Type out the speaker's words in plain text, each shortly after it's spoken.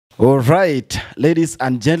All right, ladies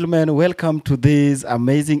and gentlemen, welcome to this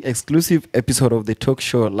amazing exclusive episode of the talk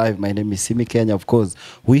show live. My name is Simi Kenya. Of course,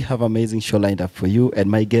 we have amazing show lined up for you,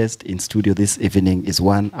 and my guest in studio this evening is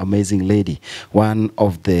one amazing lady, one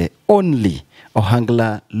of the only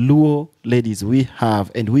Ohangla Luo ladies we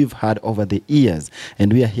have and we've had over the years,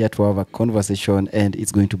 and we are here to have a conversation, and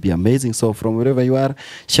it's going to be amazing. So from wherever you are,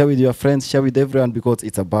 share with your friends, share with everyone, because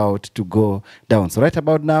it's about to go down. So right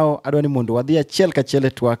about now, adwani mundo wadhia chiel ka chiel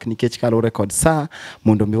twak nikech kalo record sa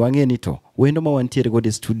mundo miwange nito wendo ma wantiere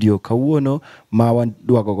godo studio kawuono ma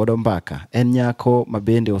wadwago godo mbaka en nyako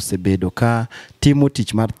mabende osebedo ka timo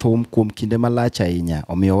tich mar thum kuom kinde malach ahinya,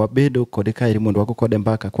 omiyo wabedo kode kaeri mondo wago kode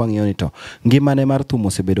mbaka kwang'iyo nito ngimane mar thum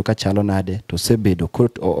osebedo ka chalo nade, to osebedo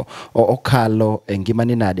okalo e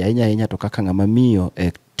ngimane nade ahinya to kaka ng'ama miyo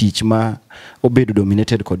tich ma obedo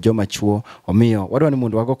dominated kod joma chuo. Omiyo wadwani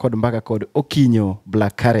mondo wago kod mbaka kod Okinyo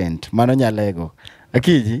Black Current mano nyalego.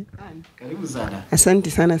 Akiji karibu sana. Asante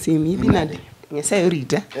sana Simi. Binade Nyasaye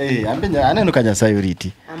orita. Aneno ka Nyasaye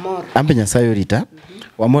oriti. Ambe Nyasaye orita.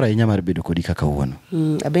 Wamora ahinya mar bedo kodi kaka kawuono.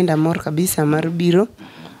 Abenda amor kabisa mar biro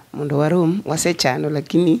mondo warom wasechano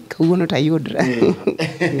lakini kawuono tayudra.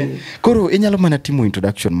 Koro inyalo mana timo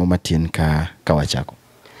introduction mo matin ka wachako.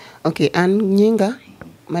 Okay, an nyinga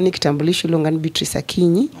mani kitambulisho longan Beatrice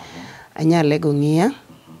Akinyi, anyalego ng'ia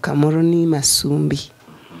kamoro ni Masumbi.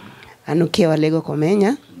 Anukia lego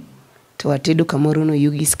komenya to watedo kamoro no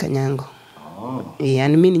Yugis Kanyango.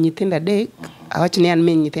 An min nyithinda dek, awachni an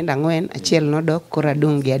min nyithinda ng'wen, achiel nodok kora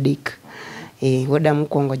dong gi adek. Woda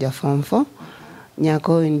mokwongo ja form 4,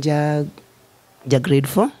 nyako en ja grade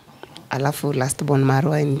 4, alafu last born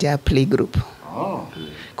marwa en ja play group.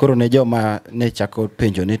 Koro ne joma ne chako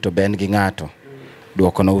penjo ni to ben gi ng'ato,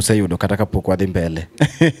 duoko no useyudo kata kapok wadhi mbele.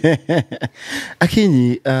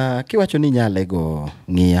 Akinyi, kiwacho ni nyalego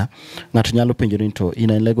ng'ia, ng'ato nyalo penjo ni to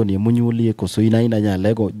ina lego ni munyulie koso ina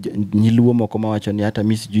nyalego nyiluo moko mawacho ni hata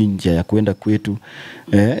misi juu njia ya kwenda kwetu.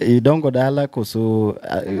 Idongo dala koso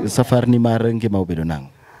safari ni mar ngima obedo nango?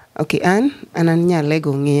 Okay, an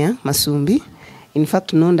nyalego ng'ia Masumbi. In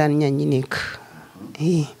fact, nonda an nyanyinek.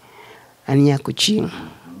 An nyakuching.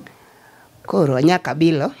 Koro anyaka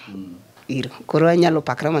bilo. Koro anyalo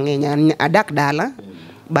pakra mang'eny, adak dala,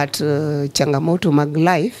 but changamoto mag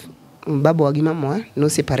life babo wa gi mamwa no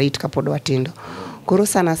separate kapod watindo. Koro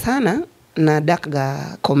sana na dak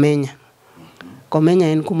ga Komenya. Komenya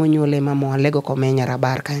en kuma nyole mamwa lego Komenya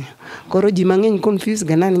Rabar kanyo. Koro ji mang'eny confuse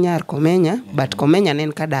ga nan nyar Komenya, but Komenya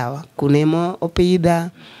nen kadawa kunemo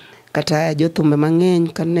opidha kata jothumbe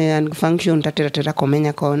mang'eny kane an function tatera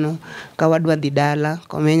Komenya kono, kawadwa dhi dala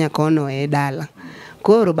Komenya kono dala.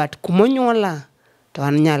 Koro but kumonyola to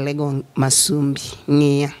an nyalego Masumbi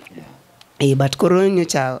ng'ia. But koro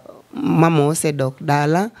nyocha mama osedok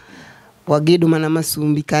dala, wagedo mana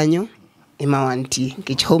Masumbi kanyo ema wantie,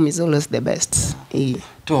 kich home is always the best.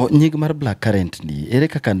 To nyig mar Black Current ni ere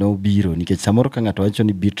kaka no biro, nikech samoro ka ng'ato wacho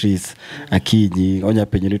ni Beatrice Akinyi onya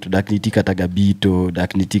penjo ni to dak niti kata gabito,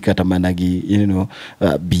 dak niti kata managi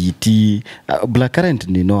BT. Black Current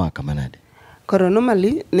ni noa kamanade? Koro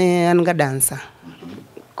normally ne an ga dancer.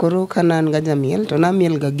 Koro kana an ga jamiel to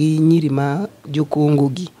namiel ga gi nyiri ma jokongo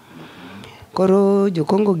gi. Koro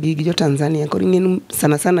jokongo gi jo Tanzania koro ng'en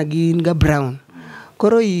sana gi ga brown.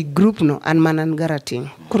 Koro i group no an manan garating.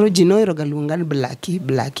 Koro jinoiro ga luongan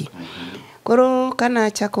Blackie. Koro kana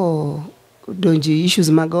chako donji issues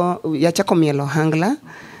mago ya chako mielo Ohangla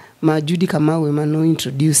ma Judy Kamawe mano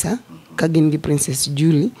introducer ka gin gi Princess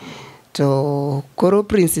Julie. To koro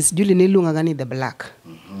Princess Julie ne luonga gani The Black.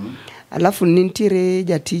 Alafu nintire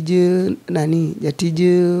jatije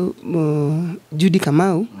Judy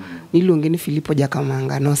Kamau niluonge ni Filipo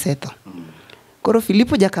Jakamanga no setho. Koro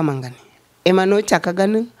Filipo Jakamanga ni ema no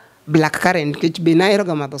chakagan Black Current, kech be naero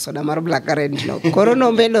ga madho soda mar Black Current no. Koro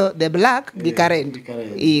no bedo The Black gi Current.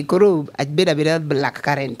 Koro beda Black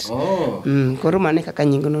Current. Koro mane kaka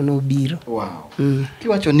nyingono no biro. Wow.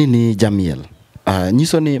 Kiwacho ni jamiel.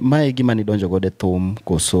 Nyiso ni mae gima ni donjo gode thum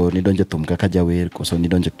koso ni donjo thum kaka jawer koso ni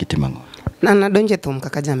donjo kitimango? Na donjo thum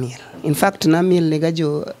kaka jamiel. In fact namiel ne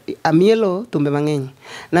gajo amielo thumbe mang'eny.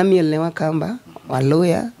 Namiel ne Wakamba,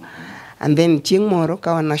 Waloya, and then chieng' moro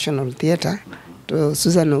kawa National Theatre to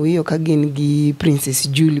Susan Owiyo ka gin gi Princess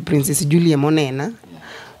Julie monena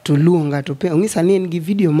to luonga to pe ong'isa ni en gi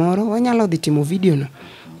video moro wanyalo dhi timo video no.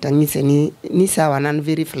 Tang'ise ni sawa, nan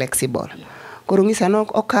very flexible. Koro ng'isa no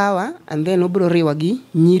okawa, and then obro riwa gi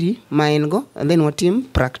nyiri maengo, and then watim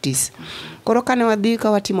practice. Koro kane wadhi ka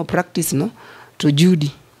watimo practice no to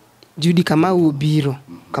Judy Kamau biro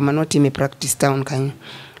kama no time practice town kanyo.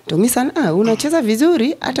 Tongisa unacheza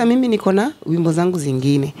vizuri, hata mimi niko na wimbo zangu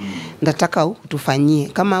zingine. Ndataka utufanyie.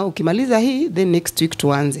 Kama ukimaliza hii, then next week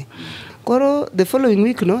tuanze. Koro the following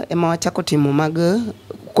week no ema wachako timu mag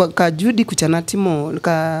ka Judy kuchana timu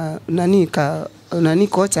nani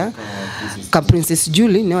kocha ka Princess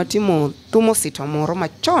Julie ne watimo tumo sito moro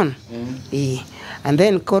machon. And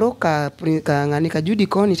then koro ka ngani ka Judy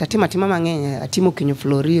koni tatima mang'eny atimo Okinyo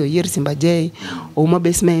Florio Year Simba J Uma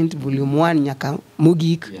Basement Volume 1 nyaka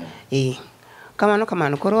Mugik.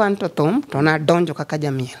 Kamano koro an to thum to na donjo kaka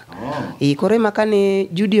jamiel. Koro makane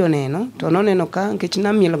Judy oneno to noneno ka nkech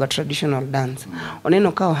na mielo ga traditional dance.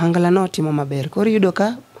 Oneno ka ohangala no timo maber. Koro yudo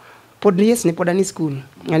ka pod yes ni podani school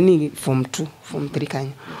ani form 2 form 3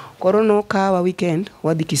 kanyo. Koro no ka wa weekend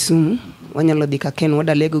wadhi Kisumu wanyalo dhi ka Ken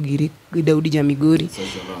wada lego giri Daudi Jamigori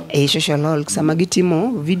social hall sama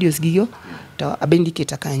gitimo videos gigo to abendi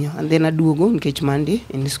keta kanyo and then aduogo nkech Monday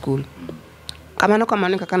in school. Kamano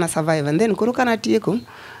kaka na survive and then koro kana tieko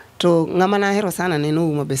to ngama na hero sana neno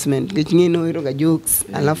Uma Basement ngech ngeno hero ga jokes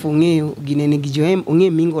alafu ngeo ginene gijoem unge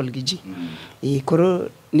mingle giji. Koro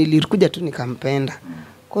nilikuja tu nikampenda.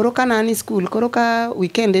 Koro kana ani school koro ka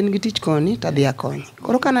weekend en gitich koni tadhi akonyi.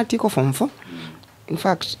 Koro kana tieko form 4. In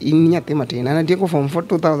fact nyathi matin ana tieko form 4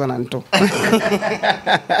 2002.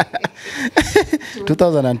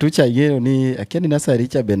 2002 cha yero ni akiani nasari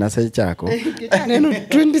cha benasa chako. Neno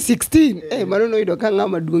 2016 mano no ido ka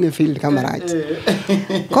ngama duonge field kamarach.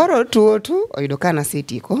 Koro tuo tu oido kana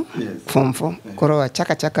setiko form 4. Koro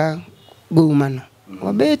chaka go umano.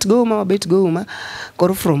 Wabet go uma.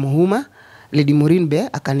 Koro from Uma Lady Morin be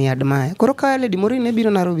akani admire. Koro ka Lady Morin ne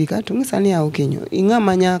biro Nairobi ka to ngisa ni Okinyo.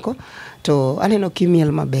 Ingama nyako to aneno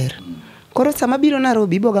kimiel maber. Koro sama biro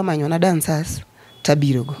Nairobi boga manyo na dancers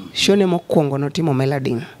tabiro go. Shone mokwongo no timo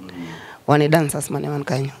melody. Wane dancers mane wan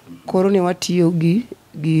kanyo. Koro ne watiyo gi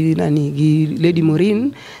Lady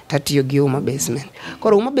Morin tatiyo gi Uma Basement.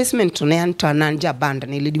 Koro Uma Basement to ne anta nanja band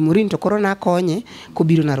ni Lady Morin to koro na konye ko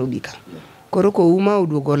biro Nairobi ka. Koro ko Uma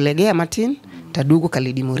uduogo legea matin taduogo ka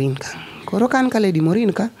Lady Morin ka. Koro kan ka Lady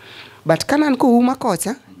Morin ka but kanan ko Uma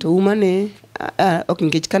kocha to Uma ne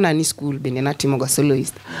okingech kana ni school bende natimo ga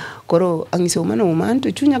soloist. Koro angiso Uma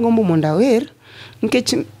anto chunya gombo monda wer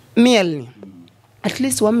nkech miel ni at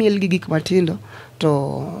least wa miel gi gik matindo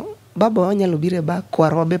to baba wanyalo bire ba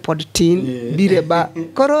kwarobe pod tin bire ba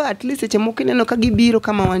koro at least seche moko ineno ka gibiro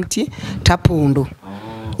kama wantie tapondo.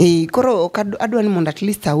 Koro adwa ni monda at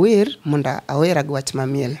least awer monda awera gi wach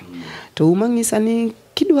mamiel. To Uma ngisa ni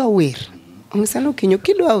kidwa wer ngisa no Okinyo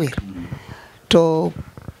kidwa wer to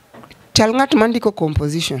chal ng'at mandiko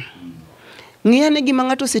composition ng'iyane gima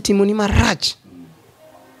ng'ato setimo ni marach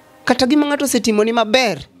kata gima ng'ato setimo ni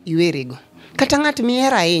maber iwerego kata ng'at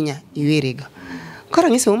mihero ahinya iwerego. Koro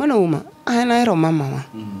ng'iso Uma ana hero mama wa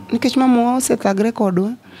nikech mama wa osethagre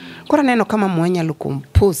kodwa. Koro neno kama mama nyalo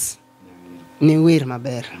compose ne wer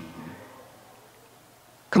maber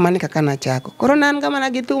kama ni kaka na chako. Koro nan kama na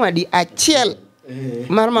githuma di achiel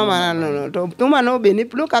mar mama no to tuma no be ni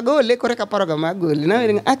pluka gole kore ka paroga magole na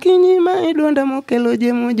wer akinyi ma idonda mokelo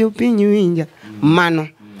jemo jo piny winja mano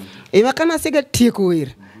kana siga tieko wer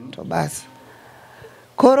to bas.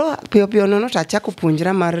 Koro pio no tachako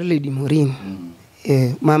puonjra mar Lady Morin.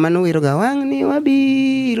 Mama no wero ga wang ni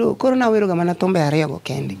wabiro. Koro na wero ga mana thombe ariyo go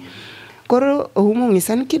kendi. Koro Uma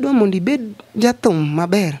ngisa ni kidwa mondi bed jathum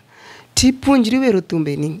maber ti puonjri wero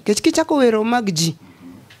thumbe ni kech kichako wero mag ji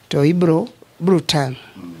to ibro brutal.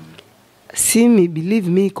 See me, believe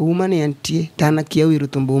me, ko Uma ne antie tana kia wero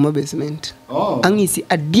thumbe Uma Basement. Angisi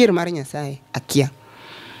adier mar Nyasaye akia.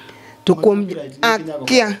 To kuom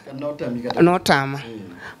akia notama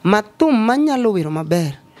mathum manyalo wero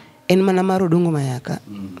maber en mana mar Odongo Mayaka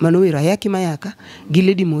mano wero Ayaki Mayaka gi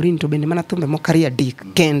Lady Morin to bende mana thumbe mokari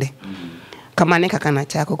adik kende. Kamane kaka na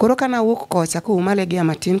chako. Koro kana wuok kocha ko Uma legea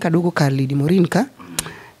matin kaduogo ka Lady Morin ka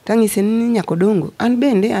tangise ni nyako dongo an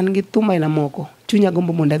bende an gi thumba ina moko chunya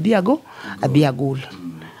gombo monda biago abiagul.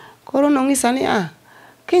 Koro nongisa ni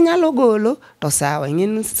kinyalo golo to sawa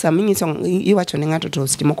ngin samingi song iwacho ne ngato to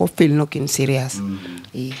sti moko feel no kin serious.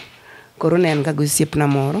 Koro ne en ga gosiep na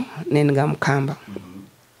moro ne en ga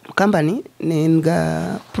Mkamba ni ne en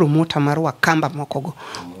ga promoter mar Wakamba mokogo.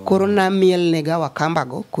 Koro na miel ne ga Wakamba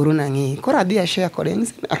go koro na ngi. Koro adhi share kode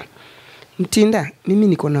Mtinda mimi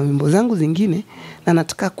niko na wimbo zangu zingine na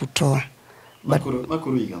nataka kutoa.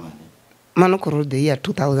 Makuru igamani. Mano koro the year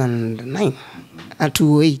 2009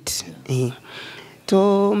 2008.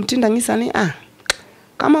 To Mtinda ngisa ni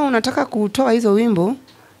kama unataka kutoa hizo wimbo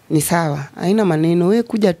ni sawa, haina maneno, we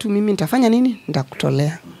kuja tu mimi nitafanya nini?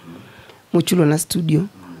 Nitakutolea. Muchulo na studio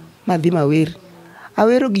madhima wer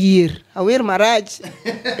awero gier, awer marach.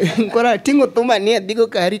 Kora tingo thuma ni adhigo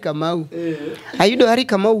ka Hari Kamau. Ayudo Hari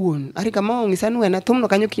Kamau wuon. Hari Kamau ong'isa ni wena thumno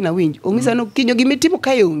kanyo kina winjo. Ong'isa ni Okinyo gimitimo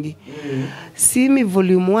kae onge. Simi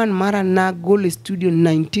volume 1 mara nagolo studio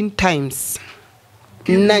 19 times.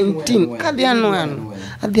 19 kadhi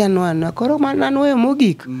anwano koro mana anweyo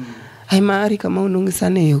mogik. Ai Hari Kamau nong'isa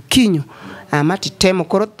ni Okinyo amati temo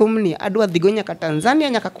koro thumni adwa dhigo nyaka Tanzania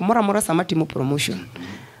nyaka kumora amora sama timo promotion.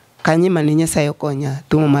 Kanye mane Nyasaye okonya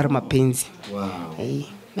thumo mar mapenzi.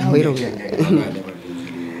 Nawero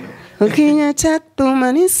Okinyo chak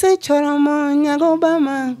thuma ni sechoromo nyago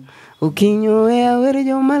bama. Okinyo awere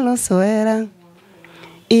joma loso hera.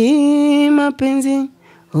 Mapenzi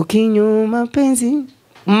Okinyo mapenzi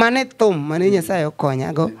mane thum mane Nyasaye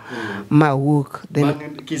okonyago mawuok. Then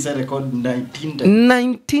kisa record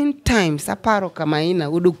 19 times aparo kama ina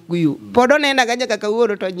udu kuyu. Podo nenda ganja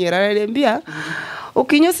kakawuoro to nyera mbia.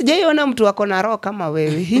 Okinyo sijaiona mtu wako na roho kama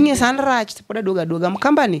wewe. Hinge sana rach poda duga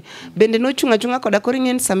mkambani. Bende no chunga koda kori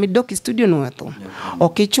ng'en samidoki studio nwatho.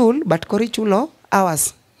 Okichul but kori chulo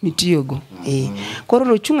hours mitiyogo. Koro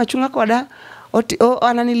no chunga koda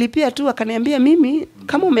ananilipia tu akaniambia mimi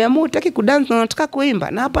kama umeamua utaki kudance na unataka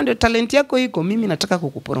kuimba na hapa ndio talent yako iko mimi nataka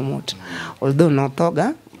kukupromote. Although no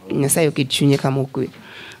toga Nyasaye okichunye kama ukwe.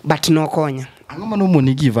 But no konya. Ang'o mano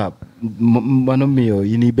moni give up? Mano miyo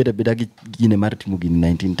ini beda gine mar timo gini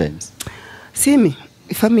 19 times. Simi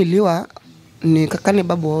family wa ni kakane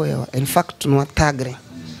babu wewa. In fact no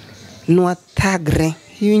tagre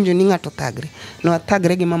hiwinjo ni ng'ato thagre. No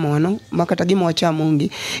thagre gi mama wano makata gima wachamo onge.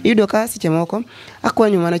 Iyudo ka seche moko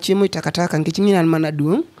akwanyo mana chiemo itakataka nikech ng'ina mana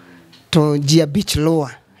duong' to ji abich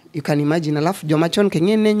lower. You can imagine alafu joma chon ke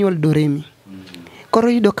ng'ene nyuol Doremi. Koro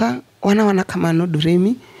iyudo ka wana kamano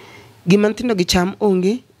Doremi gima nthindo gi cham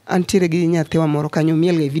onge. Antiere gi nyathiwa moro kanyo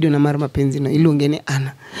miel ga video na mar mapenzi no iluonge ni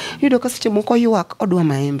Ana. Iyudo ka seche moko ywak odwa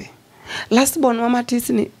maembe. Last born wa Matis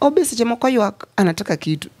ni obe seche moko ywak anataka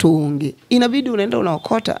kitu to onge. Inabidi unaenda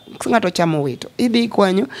unaokota ng'ato chamo wito. Idhi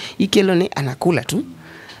kwanyo ikelo ni anakula tu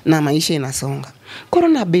na maisha inasonga. Koro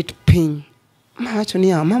na bet piny. Mawacho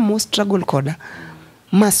ni mama struggle koda.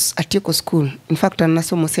 Mas atieko school. In fact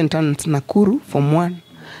anasomo St. Anne's Nakuru form 1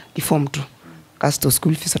 ki form 2. Kasto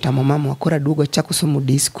school fees otamo mama wakora duogo chako somo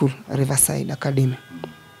day school Riverside Academy.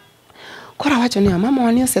 Kora wacho ni mama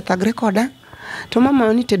wani osethagre koda to mama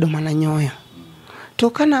wani tedo mana nyoyo. To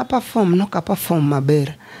kana perform no ka perform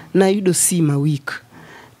maber na yudo sima week.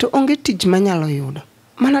 To onge tich manyalo yudo.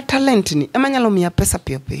 Mana talent ni ema nyalo miya pesa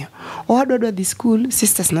piyo. Owadwa dhi school,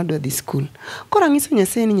 sisters na dhi school. Kora ngiso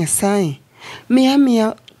Nyasaye ni Nyasaye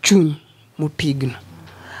miya chuny motigno.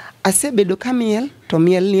 Asebedo ka miel to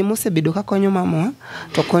miel ni mosebedo ka konyo mama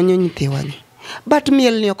to konyo nyithiwagi. But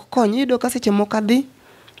miel ni ok konyo iyudo ka seche moko adhi.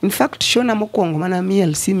 In fact shona mokwongo mana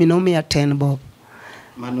miel Simi no miya 10 bob.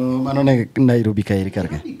 Mano ne Nairobi ka iri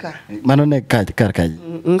karka. Mano ne karka.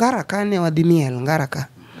 Ngara ka ne wadhi miel ngara ka.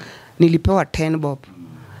 Nilipewa 10 bob.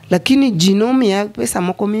 Lakini jino miya pesa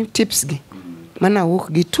moko mi tips gi. Mana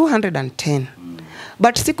wuok gi 210.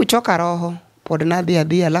 But sikuchoka roho. Pod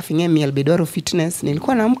nadhi alafu ng'e miel bedwaro fitness.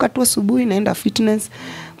 Nilikuwa naamka tu asubuhi naenda fitness.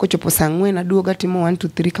 Kochopo saa 4 naduoga timo 1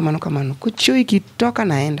 2 3 kamano. Kuchio ikitoka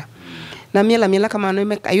naenda. Na miela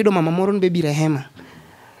kamano ayudo mama moro baby Rehema.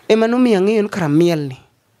 Emano miya ng'eyo kara miel ni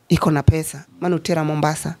iko na pesa. Mano tera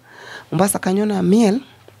Mombasa. Mombasa kanyo na miel.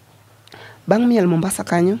 Bang miel Mombasa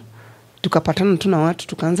kanyo tukapatana tu na watu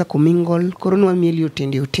tukaanza kumingle. Koro nwa mieli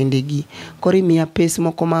otendegi. Koro miya pesa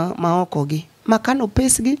moko maoko gi. Makano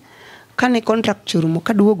pesa gi kane contract churumo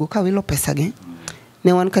kaduogo ka wilo pesa gi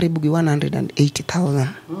ne wan karibu gi 180,000.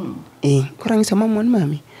 Kora ng'iso mama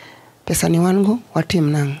mami pesa ni wan go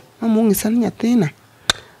watim nang'. Mama ng'isa ni nyathina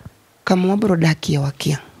kama wabro dakie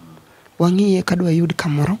wakia. Wang'iye kadwa yud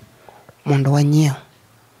kamoro mondo wanyiew.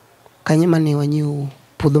 Kanye mane wanyiew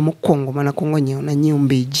puodho mokwongo mana kwongo nyiew na nyiew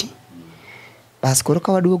mbeji. Bas koro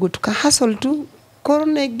ka waduogo tuka hustle tu. Koro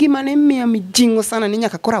ne gima ne miya mijingo sana ni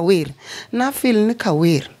nyaka kora wer. Na feel ni ka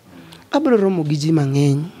wer. Abro romo gi ji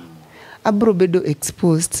mang'eny. Abro bedo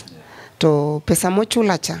exposed to pesa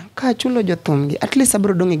mochula cha. Ka chulo jothumgi at least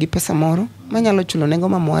abro donge gi pesa moro manyalo chulo nego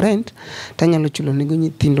mama rent tanyalo chulo nego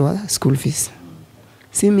nyithindwa school fees.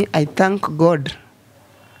 Simi I thank God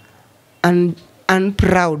and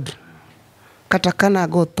proud kata kana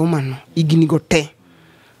go thumano igini go te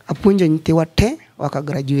apuonjo nyithiwa te waka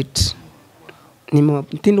graduate. Nimo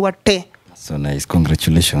nyithindwa te. So nice,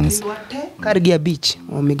 congratulations. Kargia Beach,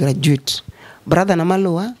 we graduate. Brother na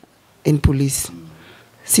Malua in police.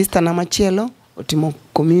 Sister na machielo otimo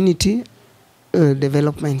community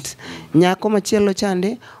development. Nyako machielo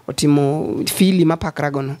chande otimo fili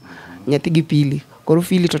mapakragono. Nyathi gi pili. koro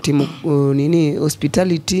fili to timo nini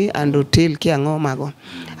hospitality and hotel kia ng'o mago.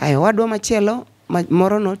 Ayo wadwa machielo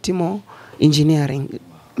moro no timo engineering,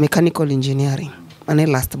 mechanical engineering, mane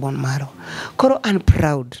last born maro. Koro I'm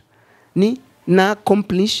proud ni na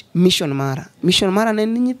accomplish mission mara. Mission mara ne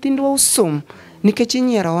nyithindwa usom nikech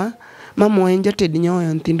inyierawa mamwa en jated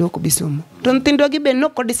nyoyo nyithindwa ko bisomo. To nyithindwa gi be no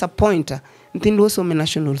ko disappoint. Nyithindwa some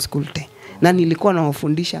national school te. Na nilikuwa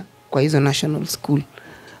nawafundisha kwa hizo national school.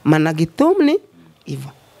 Mana githumni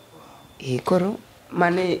hivyo. Koro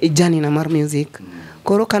mane ijani na mar music.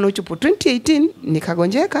 Koro kano chopo 2018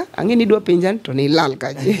 nikagonjeka, angeni dua pinjan to ni lal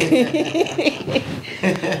kaji.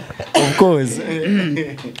 Of course.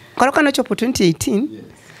 Koro kano chopo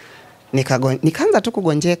 2018 nikaanza tu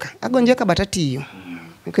kugonjeka. Agonjeka batatiyo.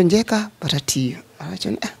 Nikonjeka batatiyo.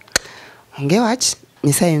 Awacho ni ongewach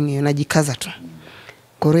Nyasaye ng'iyo najikaza tu.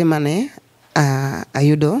 Koro mane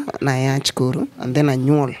ayudo na yach koro and then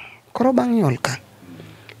anyuol. Koro bang' nyuol ka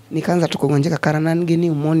nikaanza tu kugonjeka karana ngi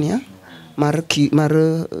pneumonia mar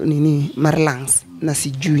lungs na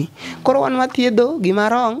sijui. Koro wan wathiedho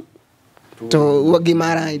gimarong to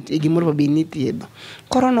gimara gimoro bini thiedho.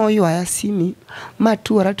 Koro no ywaya simi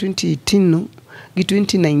matuara 2018 no gi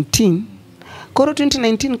 2019. Koro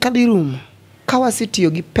 2019 kadhi rumo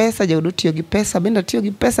kawasitiyo gi pesa, jaudo tiyo gi pesa, benda tiyo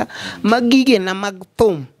gi pesa magige na mag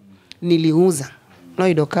thum niliuza. No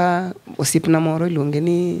idoka osipna moro iluonge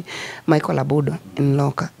ni Michael Abudo in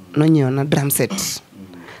Loka no nyiona drum set.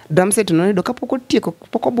 Drum set no idoka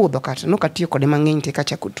poko budho kata no katiyo kode mang'eny te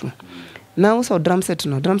kacha kutu. Na uso drum set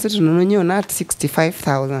no nyiona at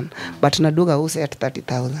 65,000 but naduga uso at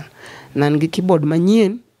 30,000. Na ngi keyboard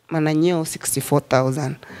manyien mana nyeo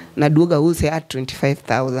 64,000 na duoga use at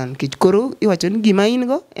 25,000. Koro iwacho ni gima in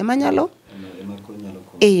go emanyalo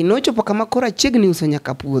no chopo kama kora chiegni uso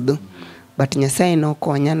nyaka puodho. But Nyasaye no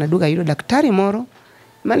konya na duoga yudo daktari moro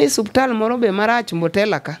mane hospital moro be marach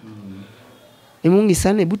mbotela ka. Emungi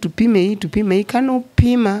sana butu pime kano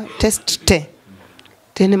pima test te.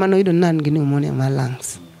 Tene mano yudo nan gini pneumonia ma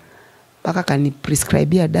lungs. Baka kani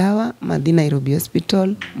prescribe ya dawa madhi Nairobi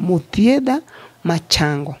hospital muthiedha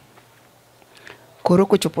machango. Koro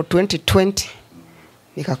kochopo 2020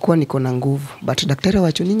 nikakuwa niko na nguvu, but daktari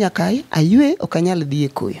wacho ni nyaka aywe okanyal dhi e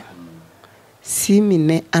koyo. Simi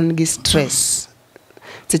ne angi stress.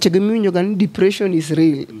 Seche gimiwinjo ga ni depression is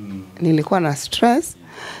real. Nilikuwa na stress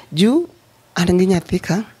juu angi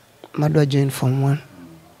nyathika madwa join form 1.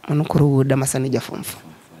 Mano koro wuoda masani ja form 4.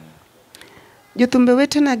 Jothumbe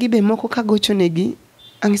wetena gibe moko kagocho negi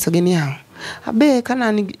angisoge ni hao. Abe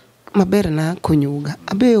kana ni maber na konyuga.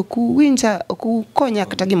 Abe okukonya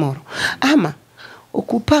kata gimoro. Ama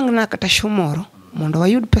okupangna kata show moro mondo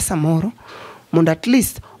wayud pesa moro mondo at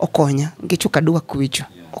least okonya ngecho kadwa kwicho.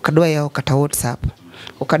 Okadwa yao kata WhatsApp.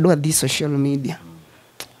 Okadwa dhi social media.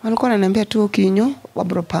 Walikuwa wananiambia tu Okinyo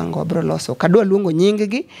wabro pango wabro loso. Kadwa luongo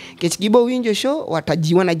nyingegi kech gibo winjo show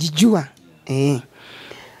watajiwa na jijua.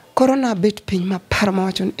 Corona bet piny maparo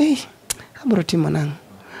mawacho ni abro timo nango.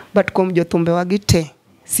 But kom jothumbe wagite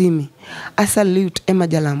simi I salute Emma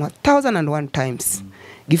Jalama 1001 times.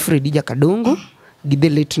 Gi Fredi Jakadongo gi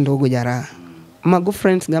Delet Ndogo Jara. Mago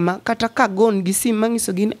friends gama kata kagon gi sim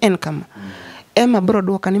mangiso gin en kama. Emma bro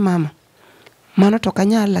duoka ni mama. Mano to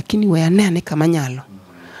kanyala lakini we ane kama nyalo.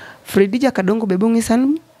 Fredi Jakadongo be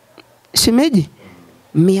bongisan shimeji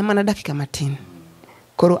miya mana dakika matin.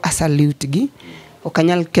 Koro I salute gi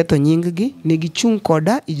okanyal ketho nying gi negi chung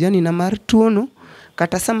koda ijani na mar tuono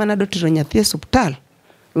kata sama na dotiro nyathi e hospital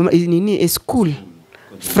nini e school.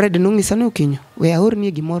 Fred nungisa ni Okinyo we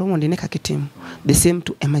aorni gimoro mondo ine kakitimo the same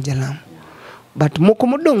to Emma Jalama. But moko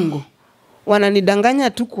modongo wananidanganya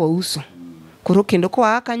tu kwa uso. Koro kendo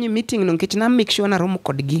kwa akanyo meeting no nkech na make sure na romo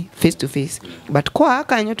kodgi face to face. But kwa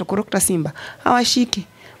akanyo to koro kta simba hawashiki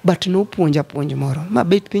but no puonja moro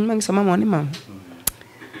mabet piny mangisa mama ni mama.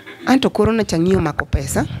 Anto koro na chang'iyo mako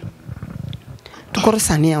pesa. To koro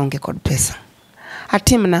sani aonge kod pesa.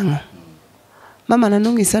 Atim nango. Mama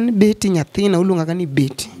nanongisa ni beti nyathina ulungaga ni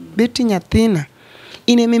beti nyathina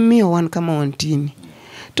ineme miyo wan kama wantini.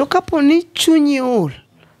 To kapo ni chunyi ol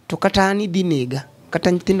to kata ani dinega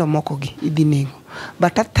kata nyithindo moko gi idhinego.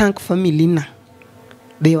 But I thank family na.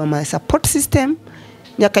 They were my support system.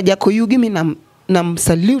 Nyaka Jakoyugi mi nam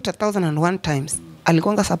salute 1001 times.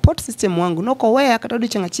 Alikuanga support system wangu. Noko wea kata odi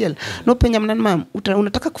changachiel. No penya mnani mam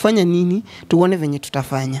unataka kufanya nini tuone venye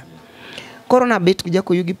tutafanya. Koro na bet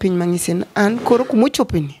Jakoyugi piny mangisen an koro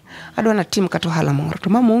kumochopeni adwa na tim kata ohala moro to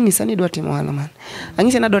mama ungisa ni dwa timo ohala man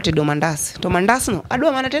angise na dwa tedo mandas to mandas no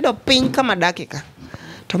adwa mana tedo piny kama dakika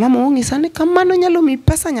to mama ungisa ni kamano nyalo mi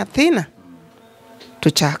pesa nyathina to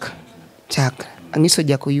chak angiso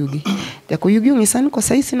Jakoyugi. Jakoyugi ong'isa ni ko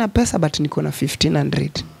sai sina pesa but niko na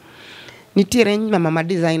 1500. Nitiere mama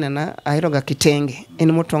designer na ahero ga kitenge.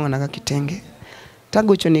 En motwanga na ga kitenge.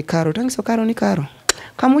 Tagocho ni Karo, tangiso Karo ni Karo.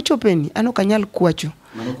 Kamuchopeni ano kanyal kwacho.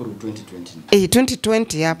 Mano koro 2020.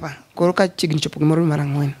 2020 hapa. Koro ka chigni chopo gimoro mar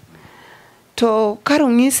ang'wen. To Karo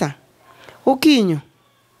ng'isa Okinyo.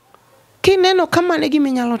 Kineno kama ne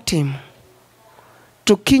gimi nyalo timo.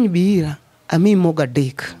 To kiny bira ami moga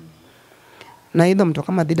dek. Na idho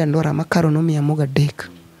mtoka madhi Dandora ma Karo no miya moga dek.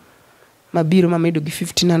 Mabiro mamedo gi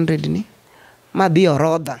 1500 ni. Madhi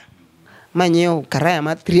orodha. Manyeo karaya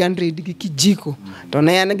ma 300 gi kijiko. To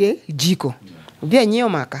ne an gi jiko. Vya nyeo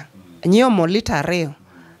maka. Nyeo mo lita 2.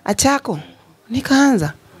 Achako.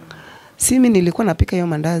 Nikaanza. Simi nilikuwa napika hiyo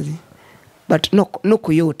mandazi. But no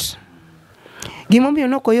koyot. Gimomiyo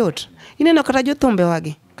no koyot. Ineno kata jothumbe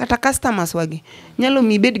wage. Kata customers wage. Nyalo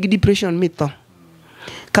mi bed gi depression mitho.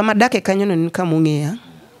 Kama dake kanyo no kama ung'eya.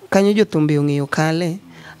 Kanyo jothumbe ong'eyo kale.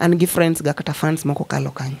 An gi friends ga kata fans moko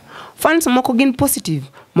kalo kanyo. Fans moko gin positive,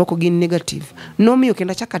 moko gin negative. Nomiyo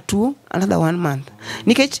kenda chaka tuo another 1 month.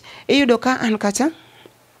 Nikech iyudo ka an kacha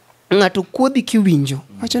ng'ato kuodhi kiwinjo.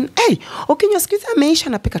 Wacho, hey, Okinyo sikiza ameisha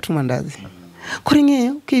napika tu mandazi. Koro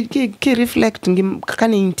ing'eyo ki reflect kaka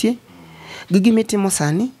ne intie gigi mitimo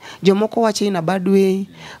sani, jomoko wacho in a bad way,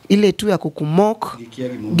 ile tu ya kukumok,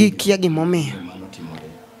 gikia gimomiyo.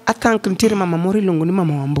 I thank ntiere mama moro iluongo ni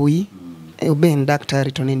mama Wambui. Oben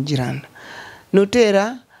daktari to nen jiranda.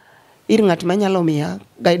 Notera ir ng'at manyalo miya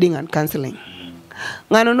guiding and counseling.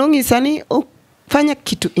 Ng'ano nong'isa ni fanya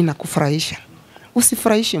kitu inakufurahisha.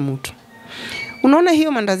 Usifurahishe mtu. Unaona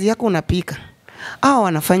hiyo mandazi yako unapika. Hao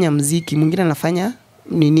wanafanya muziki, mwingine anafanya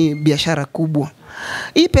biashara kubwa.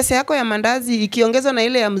 Hii pesa yako ya mandazi ikiongezwa na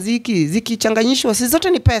ile ya muziki, zikichanganyishwa, si zote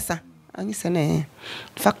ni pesa. Angisene. In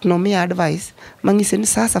fact no me advice. Mangisene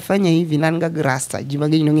sasa fanya hivi nanga grasta.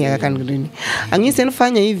 Jimageni nongea kaka ngini. Angisene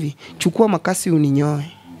fanya hivi, chukua makasi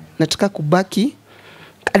uninyoe. Nataka kubaki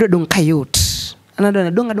adodong kayot.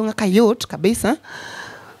 Anadonga kayot kabisa.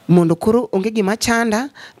 Mondo koro onge gima chanda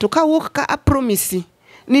to ka wuok ka promise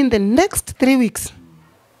ni in the next 3 weeks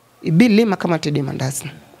ibilima kama tedo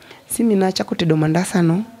mandazi. Simi nachako tedo mandasa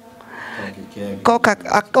no.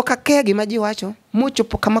 Koka kea gima ji wacho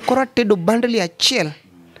muchopo kama koro tedo bundle achiel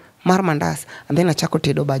mar mandas and then achako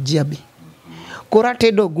tedo bajia be. Koro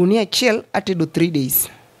tedo gunia achiel atedo 3 days.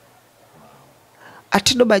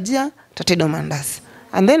 Atedo bajia tatedo mandas.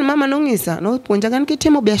 And then mama nong'isa no puonjaga ni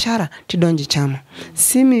kitimo biashara tidonji chama.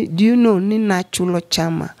 Simi, do you know ni nachulo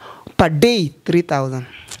chama per day 3,000.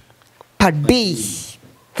 Per day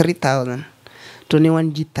 3,000. To ne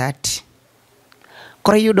 1G30.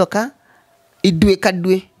 Koro yudo ka idwe ka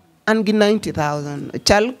dwe an gi 90,000.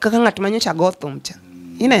 Chal kaka ng'at manyocha Gotham cha.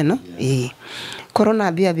 Ineno?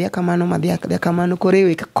 Corona dhia kamano madhia kamano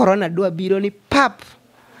korewe ka corona dwa biro ni pap.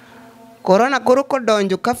 Corona koro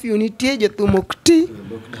kodonjo kafyu nitie jothum okti.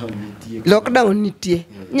 Lockdown nitie.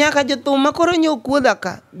 Nyaka jothum makoro nyokuodha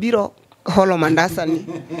ka biro holo mandasa ni.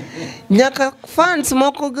 Nyaka fans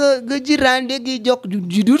moko go jirande gi jok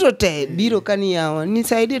juduto te biro kaniyawa. Ni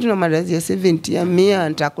saidi tuna mandasi ya 70 ya 100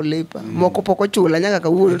 ntakulipa. Moko poko chula nyaka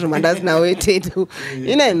kawuono to mandasi na wetetu.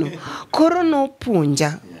 Ineno. Koro no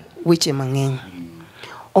punja weche mang'eny.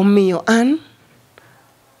 Omiyo an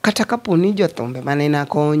kata kapo ni jothumbe manena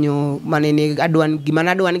konyo, manene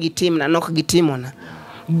adwan gitim na nok gitimo na.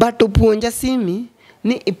 But opuonja simi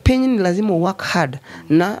ni piny ni lazima work hard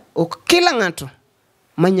na ok kila ng'ato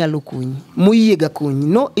manyalo kunyi, muyiega kunyi.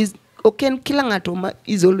 No is okay, kila ng'ato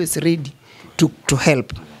is always ready to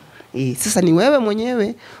help. Sasa ni wewe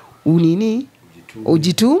mwenyewe unini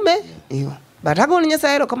ujitume hiyo. But hago ni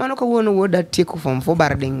Nyasaye kamano kawuono woda tieko form 4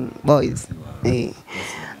 Barding boys.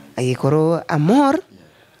 Koro amor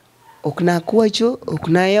okna kuacho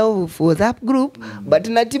okna yao WhatsApp group but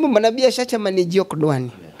natimo mana biashara maniji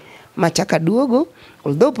okdwani. Machaka duogo,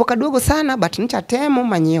 although poka duogo sana but nchatemo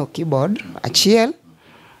manyeo keyboard achiel,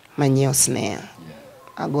 manyeo snare.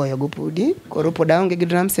 Agoyo go pudi, koro poda onge gi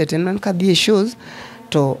drum set en kadhi shows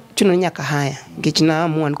to chuno nyaka haya. Nikech na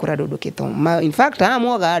amuan kora dodo kitho. In fact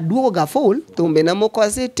amuo ga duogo ga full, thumbe na moko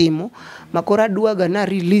asetimo, makora duoga na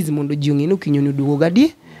release mondo jiong'e ni Okinyo ni duogo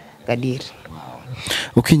gadier.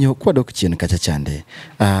 Okinyo kwadok chien kacha chande.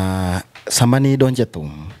 Samani donje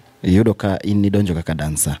thum. Yudo ka in donjo kaka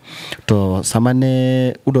dancer. To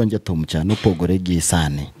samane udonje thum cha nopogore gi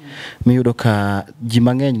sani. Mi yudo ka ji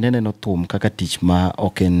mang'eny nene no thum kaka tich ma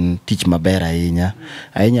oken tich maber ahinya.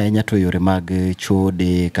 Ahinya to yore mag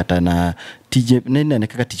chode kata na tije nene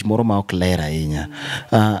kaka tich moro ma ok ler ahinya.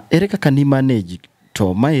 Ere kaka ni manage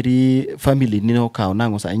to mairi family ni okawo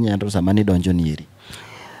nango sa inyalo samani donjo nieri.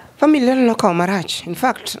 Familia no kao marach. In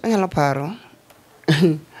fact, anyalo paro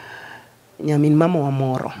nyamin mama wa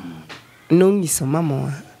moro. Nongiso mama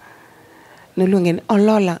wa. Noluonge ni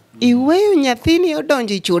Olola, iweyo nyathini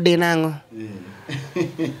odonjo chude nango.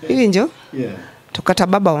 Iwinjo? Yeah. To kata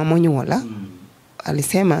baba wa monyuola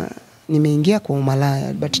alisema nimeingia kwa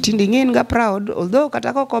umalaya, but tindi ngin ga proud, although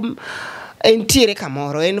kata koko entiere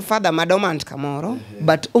kamoro, en father madomant kamoro,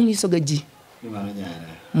 but ongiso ga ji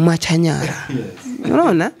machanyara.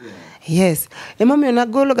 Unaona? Yes. Emami na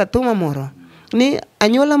golo ga thuma moro ni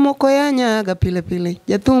anyola moko yanya ga pile pile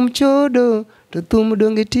jathum chodo to thum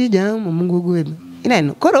donge tija Mungu gwedho.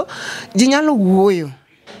 Ineno koro ji nyalo wuoyo,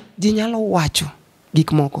 ji nyalo wacho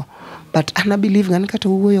gik moko, but ana believe ngani kata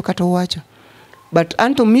wuoyo kata wacho, but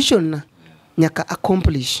anto mission na nyaka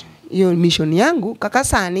accomplish iyo mission yangu. Kaka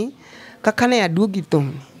sani kaka ne aduogi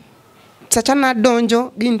thum sacha na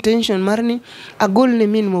donjo gi intention marni agol ne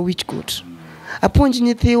min mo wich coat, apuonj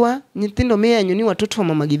nyithindo meyanyo ni watoto wa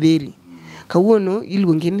mama Githeri kawuono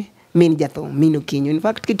iluongi ni min jathum, min Okinyo. In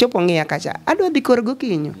fact kichopo ng'eya kacha adwa dhi kor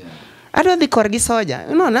Okinyo, adwa dhi kor gi soja,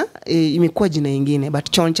 unaona imekuwa jina ingine,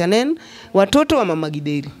 but choncha nen watoto wa mama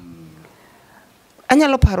Githeri.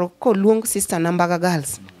 Anyalo paro ko luong sister Nambaga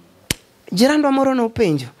girls, jirandwa moro no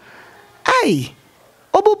penjo, ai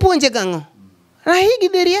obo puonje gango na hii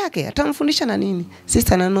Githeri yake atamfundisha na nini?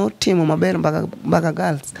 Sister na no timo maber Mbaga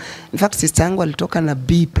girls. In fact sister yangu alitoka na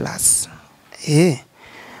B+.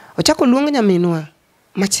 Ochako luong nyaminwa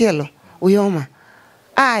machielo Uyoma,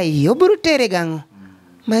 ai oburu tere gango.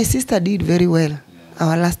 My sister did very well.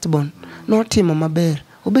 Our last born no timo maber,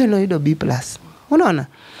 obe no yudo B+. Unaona?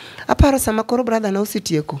 Aparo sama koro brother na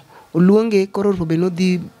usitieko uluonge koro robe no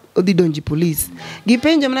odhi donji police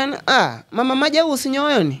gipenjo mnan mama maja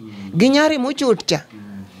usinyoyo ni ginyari mochotcha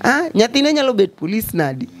nyathine nyalo bet police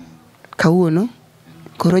nadi. Kawuono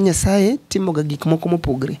koro Nyasaye timo ga gik moko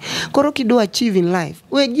mopogre. Koro kidwa achieve in life,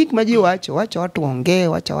 we gik maji wacho watu ongee,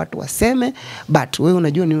 wacha watu waseme, but we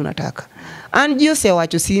unajua nini unataka. An jose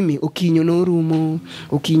wacho simi Okinyo no rumo,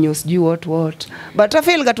 Okinyo sijui what, but I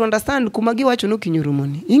feel to understand kumagi wacho no Okinyo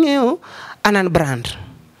rumoni ing'eyo anan brand.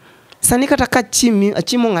 Sani kata ka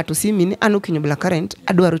achimo ng'ato simi ni an Okinyo Blackcurrant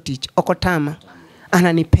adwaro tich okotama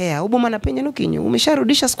ananipea ubo mana penye no Okinyo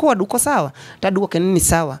umesharudisha squad uko sawa, taduoke nini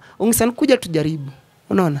sawa, ungisana kuja tujaribu.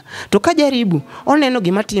 Unaona? To kajaribu oneno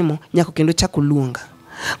gima timo nyako kendo chako luonga.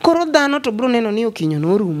 Koro dhano to bro neno ni Okinyo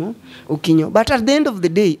no rumo Okinyo, but at the end of the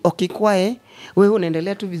day okikwae wewe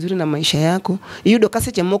unaendelea tu vizuri na maisha yako. Yudo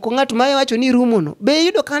kaseche moko ng'at maye wacho ni rumo no be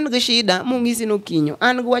yudo kan gi shida mungisi no Okinyo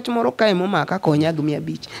an gi wach moro kae momaka konya gi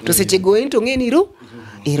 500 to seche go into ngeni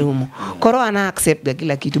irumo. Koro ana accept ga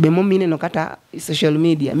kila kitu be momine no kata social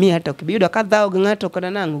media mi hata ukibiyudo ka dhao gi ng'ato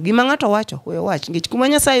kada nango gima ng'ato wacho we wach ngich kuma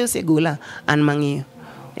Nyasaye osegola an mang'iyo.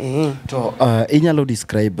 To inyalo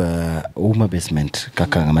describe Uma Basement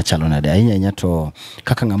kaka ngama chalo nade ahinya to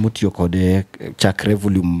kaka ngamutiyo kode chakre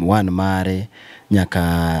volume 1 mare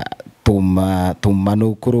nyaka thum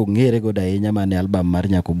mano koro ng'ere goda ahinya mane album mar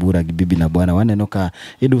Nyako Bura gi Bibi na Bwana waneno ka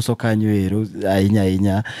iduso kanyo ero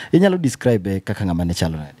ahinya inyalo describe kaka ngama ne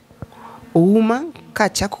chalo nade? Uma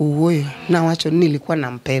kachako wuoyo na wacho nilikuwa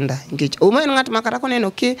nampenda ngich Uma en ng'at makata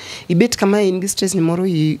koneno ke ibet kama in gi stress ni moro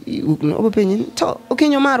obopenyi to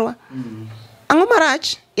Okinyo marwa ango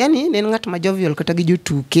marach, yani nen ng'at ma jovial kata gi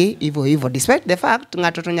jotuke hivyo despite the fact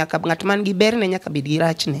ng'ato to nyaka ng'at man gi berne nyaka bid gi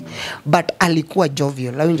rachne, but alikuwa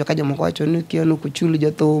jovial. Awinjo ka jomoko wacho ni kionu kuchulu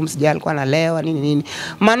jothum sijal kwa nalewa nini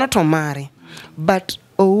mano to mare, but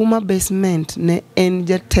Uma Basement ne en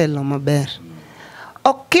jatelo maber.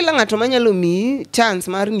 Ok kila ng'ato manyalo mi chance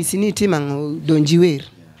mar ng'isi ni timango donji wer,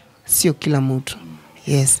 sio kila mtu.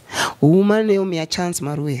 Yes, Uma ne omiya chance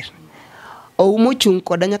mar wer. Uma chung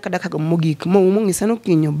koda nyaka daka mogik mo Uma ng'isano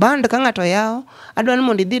Okinyo band ka ng'ato yao adwani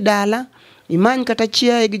mondo idhi dala imany kata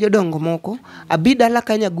chiaye gi jodongo moko abi dala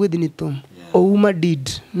kanya gwedhi ni thum. Uma did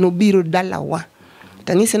no biro dala wa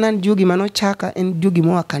tang'ise nan jugi mano chaka en jugi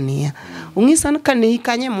mo akania ung'isan kane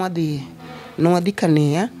kanye mwadhi no wadhi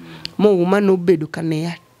kania mo Uma no bedo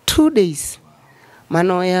kania 2 days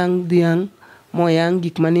mano yang dhiang mo yang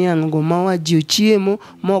gik mane yang go mawa ji chiemo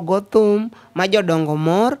mo go thum ma jodongo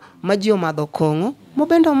mor ma ji omadho kongo mo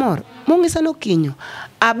bendo mor mo ng'isano Okinyo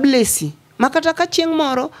ablesi makata ka chieng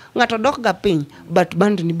moro ng'ato dok ga piny but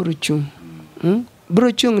band ni bro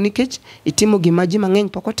chung nikech itimo gima ji mang'eny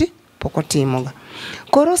pokotimo ga.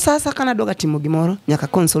 Koro sasa kana doga timo gimoro nyaka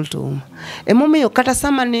consult Uma. Emomiyo kata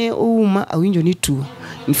sama ne Uma awinjo ni tuo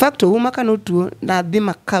In fact uma kanotuo na dhi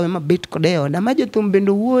makawe mabet kode oda ma jothum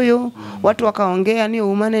bendo wuoyo watu wakaongea ni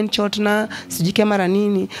uma ne chotna sijike mara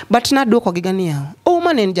nini but na dwoko gi gani yao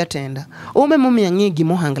uma ne jatenda uma momi ang'e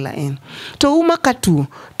gimo hangla en to uma katuo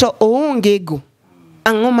to oonge go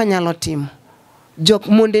ang'o manyalo timo jok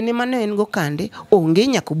monde ne mane en go kande onge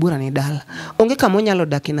nyakobura ni dala onge kama nyalo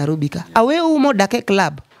dak e Nairobi ka awe umo dak e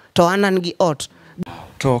club to anan gi ot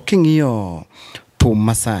to king'iyo thum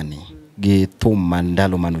masani gi thum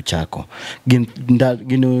mandalo manuchako gin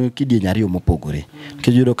kidieny ariyo mopogore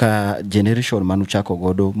kiyudo ka generation manuchako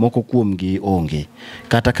godo moko kuom gi onge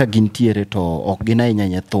kata ka gintiere to ok gin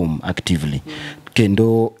ahinya thum actively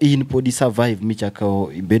kendo in podi survive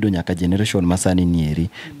michako ibedo nyaka generation masani nieri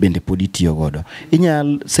bende podi tiyo godo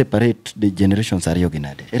inyal separate the generations ariyo gi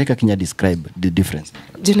nade ere kaka inya describe the difference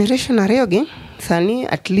generation ariyo gi sani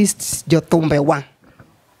at least jothumbe wa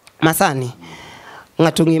masani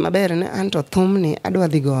ng'ato ng'i maber ne anto thum ni adwa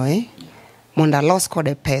dhi goye mondo alos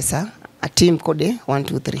kode pesa atim kode 1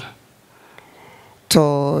 2 3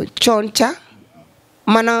 to choncha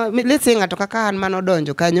mana let's say ng'ato kaka an mano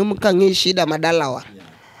donjo kanyo ka ng'i shida madalawa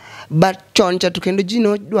but choncha to kendo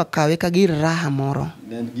jino dwa kawe ka gir raha moro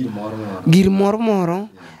gir moro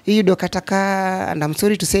iyudo kata ka and I'm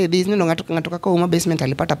sorry to say this nino ng'ato kaka uma basement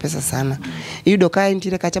alipata pesa sana iyudo ka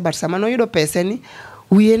intire kacha but sama no yudo pesa ni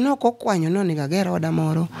wiye no kokwanyo no nigagera oda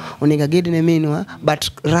moro unigagedi ne minwa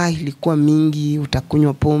but raha ilikuwa mingi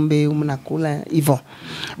utakunywa pombe mnakula hivyo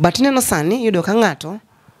but neno sani yudo ka ng'ato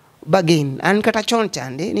bagin an kata chon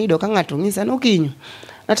chande ni yudo ka ng'ato ng'isa no Okinyo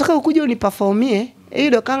nataka ukuje uniperformie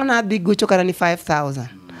yudo ka na dhi gocho kara ni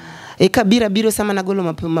 5000 kabira biro sama na golo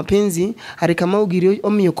mapenzi hari kama ugiri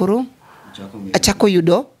omiyo koro achako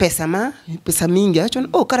yudo pesa mingi achon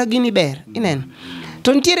kara gini ber inen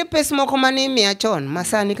to ntiere pesa moko mane miya chon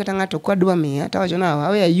masani kata ng'ato kwa dwa miya tawacho na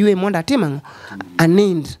awe ayue monda atima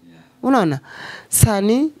anind unaona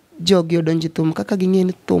sani jogi odonji thum kaka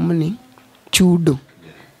ging'eni thum ni chudo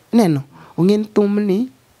neno ung'en thum ni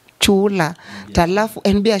chula talafu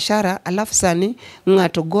en biashara alafu sani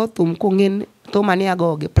ng'ato go thum kung'en thum ani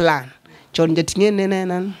agoge plan chon jating'en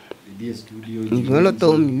nenan ngolo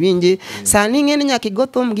thum winji sani ng'en nyaki go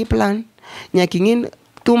thum gi plan nyaki ng'en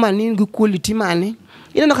thum ani gi quality mane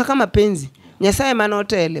ineno kaka mapenzi Nyasaye mano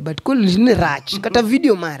hotele but quality ni rach kata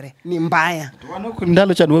video mare ni mbaya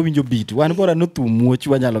ndalo cha wawinjo beat wan bora no thum muoch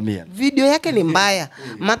wanyalo miel video yake ni mbaya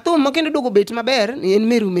mathum makendo dogo bet maber ni en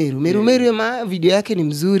meru ma video yake ni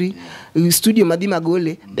mzuri studio madhi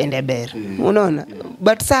magole bende ber unaona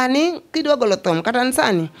but sani kidwa golo thum kata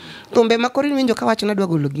sani thumbe makori winjo ka wacho na dwa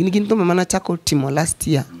golo gin thumbe mana chako timo last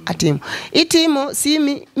year atimo itimo si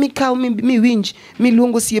mikao mi winj mi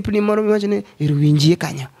luongo siepni moro mi wacho ne irwinjie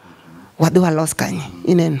kanyo wadwa los kanye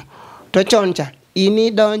ineno to choncha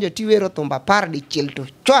ini donjo tiwero thumba par di chilto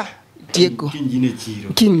chwa tieko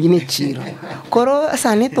kingine chiro koro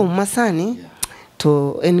sani thum masani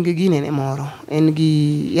to en gi gine moro en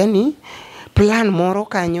gi yani plan moro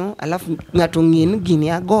kanyo alafu ng'ato ng'in gini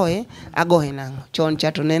agoye nango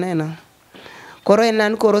choncha to nena koro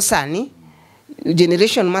enan koro sani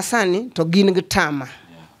generation masani to gin gi tama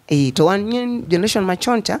to wan generation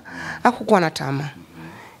machoncha akukwa na tama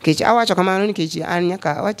kech awacho kamano nikech an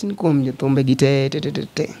nyaka awach ni kuom jothumbe gi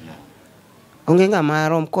te onge ng'ama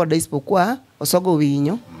rom kod isipokuwa Osogo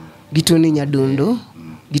Winyo gitoni nyadundo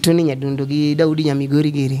gi Daudi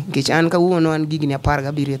Nyamigori giri nikech an kawuono an gigni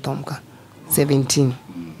 17 thum ka 17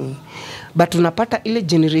 but unapata ile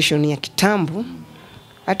generation ya kitambo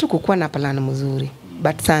hatukukuwa na plan mzuri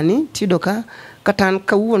but sani tidoka katan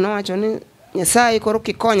kawuono wacho ni Nyasaye koro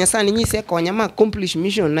kikonya sani nyise konya ma accomplish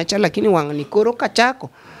mission na chala lakini wang ni koro kachako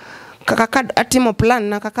kaka atimo plan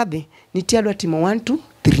na kaka dhi nitie adwa timo 1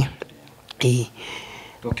 2 3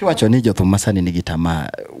 to kiwacho ni jothum masani nigi tamaa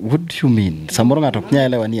what do you mean samoro ng'ato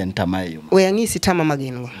nyalewa ni en tamaa yo we ang'isi tama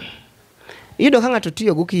magin go yudo ka ng'ato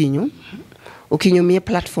tiyo go Okinyo miye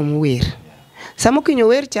platform wer samo Okinyo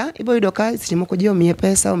wer cha ibo yudo ka seche moko ji omiye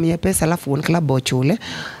pesa alafu won club ochule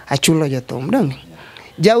achulo jothum dong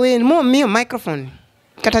jawen mo miyo microphone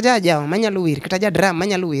kata jajawa manyalo wer kata ja drum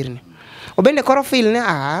manyalo wer ni obende koro feel ne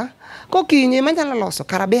Okinyo manyalo loso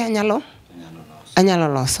karabe anyalo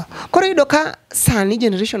loso koro yudo ka sani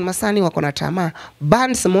generation masani wako na tamaa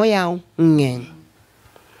bands moyaw ng'eny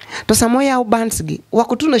to samo yaw bands gi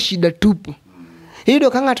wako tuna shida tupu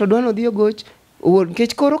yudo ka ng'ato dwano dhiyo goch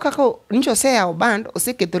kech koro kaka ncho seyaw band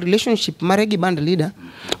oseketho relationship mare gi band leader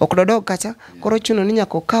okdodog kacha koro chuno ni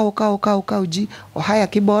nyako kaw ji ohaya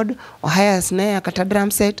keyboard ohaya snare kata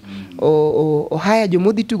drum set ohaya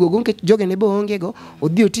jomodhi tugo go nkech joge ne bo onge go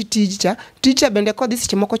odhi oti ticha bende kodhi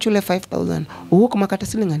seche moko chule 5000 owuok makata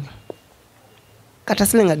silingani kata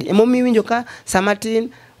siling adi emomi winjo ka samatin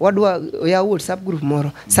wadwa ya WhatsApp group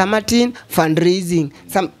moro samatin fundraising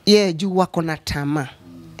ju wako na tama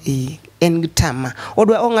en tama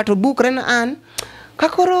odwa ngato bukre na an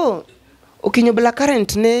kakoro Okinyo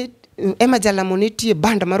Blackcurrant ne ema jalamo nitie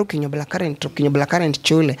banda mar Okinyo Blackcurrant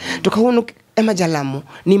chule to kawuono ema jalamo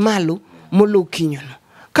ni malo molo Okinyo no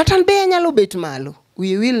kata be anyalo bet malo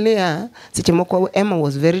we will ne seche moko Emma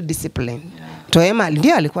was very disciplined to Emma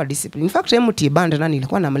ndiye alikuwa disciplined. In fact Emma tie banda nani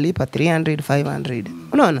ilikuwa namlipa 300 500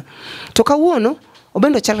 unaona to kawuono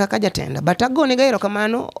obendo chalka kaja tenda but agone gairo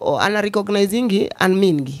kamano ana recognizing an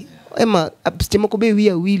mingi Emma seche moko be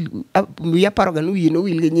wiya paroga no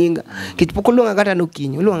wil nyinga kich pokolunga kata no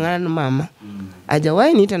Okinyo luonga na mama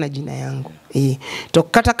ajawai niita na jina yangu to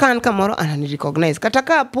kata kan kamoro anani recognize kata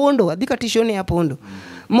ka pondo adhi katishoni ya pondo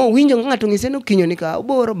mo winjo ngato ngise no Okinyo ni ka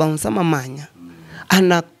oboro bounce manya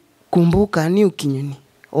anakumbuka ni Okinyo ni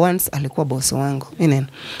once alikuwa boss wangu inene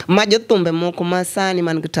majo thumbe moko masani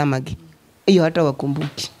man gitamagi hiyo hata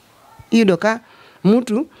wakumbuki hiyo ka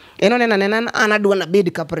mtu nena anadua na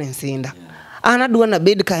bed ka prince inda anadua na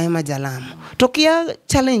bed ka Emma Jalamo to kia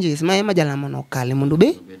challenges ma Emma Jalamo no kale mundu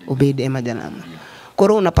be obed Emma Jalamo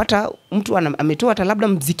koro unapata mtu ametoa hata labda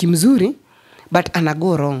mziki mzuri but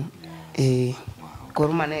anago wrong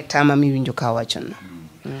koro mane tama mi winjo ka wachona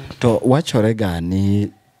to wachore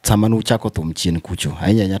gani samanu uchako thum chien kucho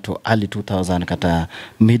ahinya to early 2000 kata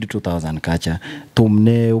mid 2000 kacha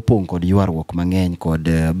thumne upong kod ywarruok mang'eny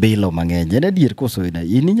kod bilo mang'eny ene dier koso ina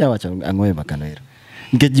ininya wacho ang'oe makanero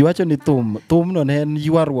nke ji wacho ni thum no ne en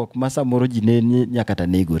ywarruok ma samoro ji ne nyaka ta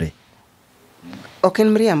negore oken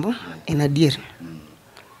mriambo en adier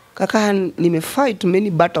kaka nimefight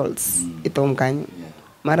many battles thum kanyo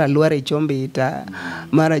mara luare chombe ita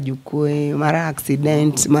mara jukue mara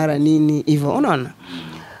accident mara nini hivyo unaona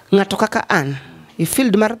ngato kaka an I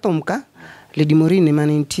field mar thum ka Lady Morin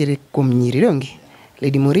mane ntiere kuom nyiri dongi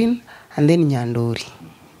Lady Morin and then Nyandori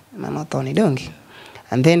mama Tony dongi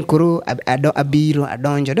and then koro abiro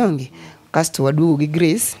adonjo dongi kasto waduogo gi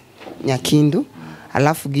Grace Nyakindu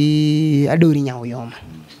alafu gi Adori Nyauyoma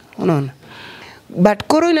unaona but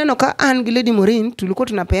koro ineno ka an gi Lady Morin tulikuwa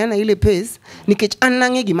tunapeana ile pace nikech an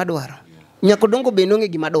nange gima dwaro nyakodongo be nonge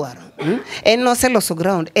gima dwaro en no seloso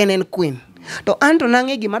ground en queen to anto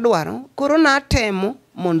nange gima dwaro koro na temo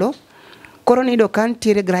mondo koro nido kan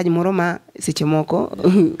tiere garage moro ma seche moko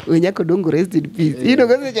nyakodongo rest in peace ido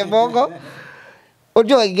go seche moko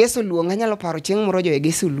ojo egeso luonga nyalo paro chieng moro jo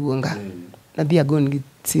egeso luonga na bi agon gi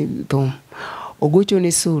thum ogocho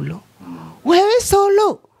ne solo wewe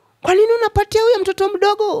solo kwa nini unapatia huyo mtoto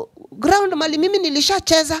mdogo ground mali mimi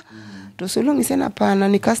nilishacheza to solo ngisena pana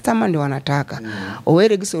ni customer ndio wanataka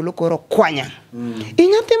owere gi solo koro kwanya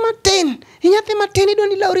inyathi matin ido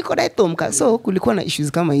ni lauri koda thum ka so kulikuwa na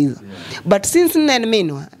issues kama hizo but since nen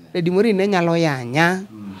minwa Lady Morin ne nyalo yanya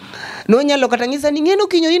no nyalo katangisa ni ngeno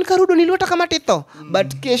Okinyo in karudo niliota kama tito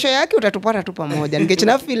but kesho yake utatupata tu pamoja nikech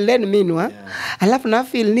na feel len minwa alafu na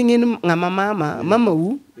feel ni ngeno ngama mama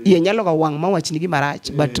u ye nyalo ka wang mawach ni gi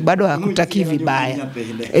marach but bado hakutaki vibaya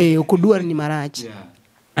okudwar ni marach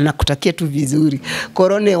anakutakia tu vizuri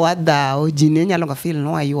korone wadhao jine nyalo ka feel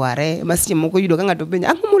no ayuare masiche moko yudo ka ngato penja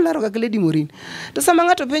angomularo ka Lady Morin to sama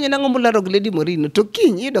ngato penja nangomularo ka Lady Morin to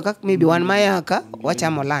kiny yudo ka maybe wan mayaka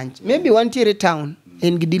wachamo lunch maybe wan tiere town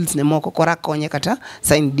en gi deals ne moko kora konye kata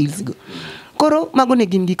sign deals go koro mago ne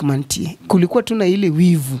gin gik mantie kulikuwa tuna ile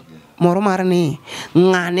wivu moro mar ni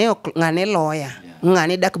ngane lawyer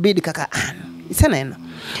ngane dak bed kaka an iseneno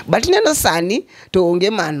but neno sani to onge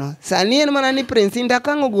mano sani en mana ni Prince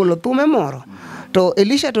ndakango golo thume moro to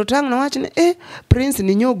Elisha to tang na wachne Prince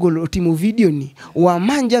ni nyogolo timo video ni wa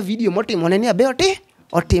manja video motimo ne ni abeote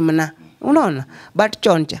otimna unaona but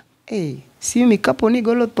choncha simi kapo ni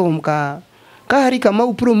golo thum ka harika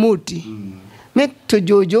mau promoti mek to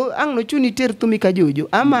jojo ang no chuni ter thumi ka jojo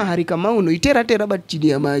ama harika mau no itera bat chini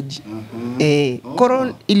ya maji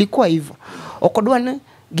koro ilikuwa hivyo okodwana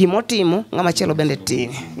gimotimo ngama chelo bende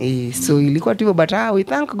tini so ilikuwa hivyo but we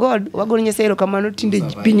thank God wagoni nyesero kamano tinde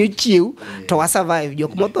pinyo chiu to wa survive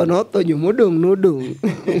jok motho no tho nyomodong no dong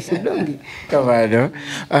sidongi kamano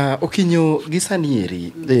Okinyo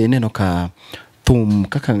gisanieri neno ka thum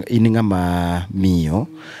kaka ini ngama miyo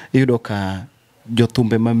iyudo ka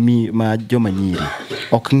jothumbe ma joma nyiri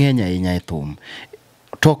ok ng'eny ahinya e thum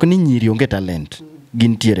tok ni nyiri onge talent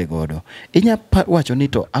gin tiere godo inya wacho ni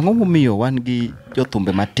to ang'o momiyo wan gi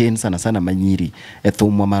jothumbe matin sana ma nyiri e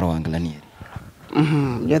thum mar Wangla nieri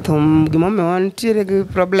jothum gimomiyo wan tiere gi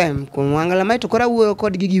problem kuom Wangla mai to kora wuoyo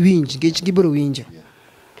kod gi winj nikech gibiro winjo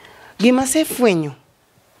gima sefwenyo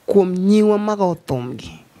kuom nyiwa mag thum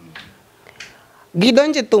gi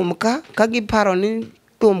Gidonje thum ka giparo ni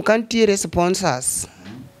thum ka ntiere sponsors.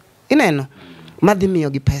 Ineno madhi miyo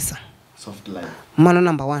gi pesa. Soft life. Mano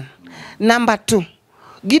number 1. Number 2,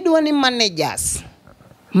 gidwa ni managers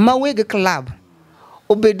maweg club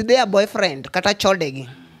obed their boyfriend kata chodegi.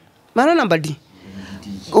 Mano number D.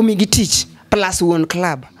 Omigi tich plus one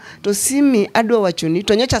club. To simi adwa wachoni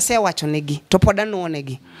to nyocha se wachonegi to pod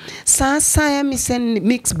anuonegi. Saya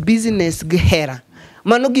mix business gi hera.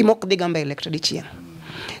 Mano gimok dhi gamba electrodichiel.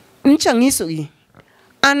 Ncha ngiso gi.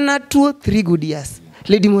 Ana tuo 3 good years.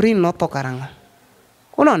 Lady Maureen notho karango.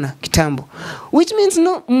 Unaona kitambo. Which means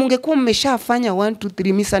no mungekuwa mmeshafanya 1 2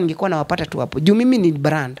 3 misa ningekuwa nawapata tu hapo. Juu mimi ni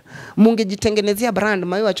brand. Mungejitengenezea brand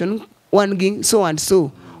mayo wachoni one gi so and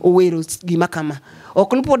so owero gima kama.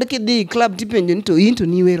 Okunpod kidhi club tipenjo nito into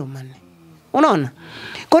ni wero mane. Unaona?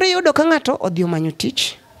 Koro yudo ka ngato odhi manyo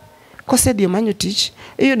tich. Kose dhi manyo tich,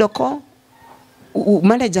 yudo ko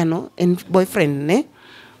manager no en boyfriend ne.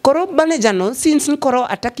 Koro manager no since koro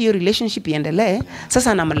ataki your relationship iendelee,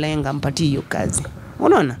 sasa anamlenga mpatie hiyo kazi.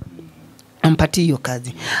 Unaona? Ampatie hiyo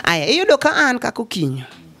kazi. Aya, yudo ka an kako Okinyo.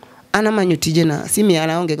 Ana manyo tije na simi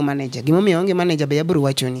anaonge ga manager. Gimomiyo onge manager be yaburu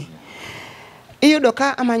wachoni. Iyudo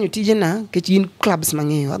ka amanyo tije na kechin clubs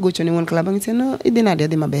mang'eyo agocho ni one club ngise no idhi nade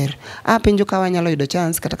adhi maber penjo ka wanyalo yudo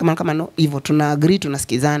chance kata kamano hivyo tuna agree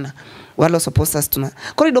tunasikizana waloso posters tuna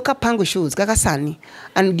koro iyudo ka pango shows kaka sani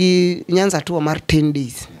an gi Nyanza tour mar 10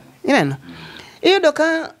 days ineno iyudo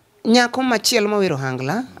ka nyako machielo mawero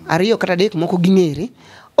hangla ariyo kata dek moko ging'ere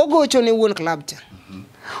ogocho ne one club cha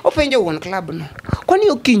openjo one club no kwani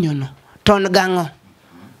Okinyo no ton gang'o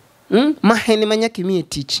maheni manyaki mie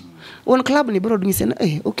tich one club ni bro ngise na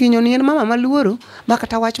Okinyo ni en mama maluoro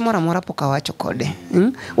makata wach mora poka wacho kode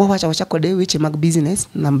wawacha kode weche mag business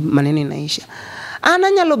na manene naisha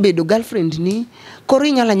ana nyalo bedo girlfriend ni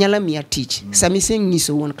kori nyala mia tich samise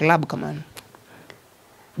ngiso one club kamano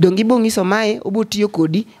dongi bo ngiso mae obo tiyo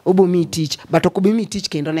kodi obo mi tich but okobi mi tich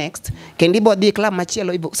kendo next kendi bo dhi club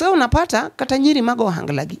machielo ibo so unapata kata nyiri mago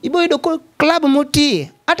hanglagi ibo yudo ko club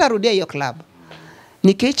motie hata rudia hiyo club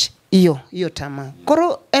nikech iyo tama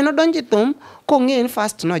koro enodonje thum ko ng'en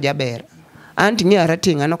fast no jaber anti ngi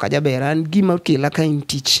aratinga no ka jaber an gima kila ka in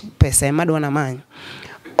tich pesa ema dwana manyo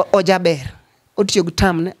o jaber otiyo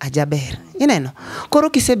gutam ne ajaber ineno koro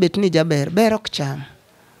kisebet ni jaber ber ok cham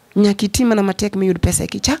nyaki tima na matek mi yud pesa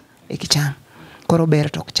ekicham koro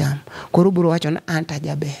ber tok cham koro buro wacho na anta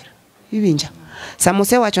jaber iwinja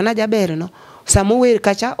samose wacho na jaber no samo wer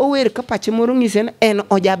kacha o wer ka pache moro ngise en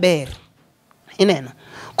o jaber ineno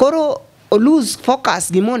koro o lose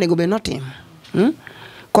focus gimone go be notim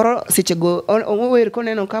koro sichego ower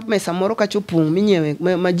koneno ka mesa moro kachopung minyewe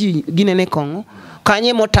maji ginene kongo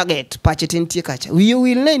kanye mo target pache tintie kacha you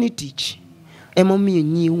will ne ni tich emomiyo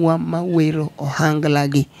nyiwa mawero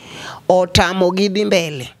ohanglagi otamo gi dhi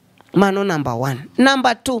mbele mano number 1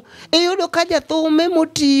 number 2 iyudo ka jathume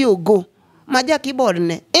motiyo go maja keyboard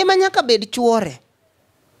ne ema nyaka bed chuore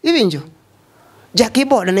iwinjo ja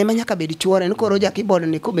keyboard ne manyaka bed chuore ni koro ja keyboard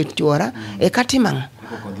ne ko bed chuora katimang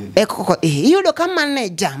koko iyudo ka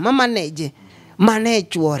manager mane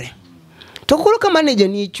chuore to koro ka manager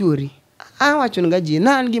ni chuori awacho nga ji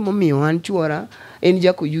nan gimomiyo an chuora en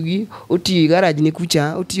jako yugi oti garage ne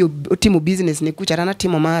kucha otimo business ne kucha rana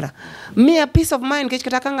timo mara mia peace of mind kech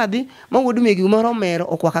kata ka ngadhi mawuodu megi moro mero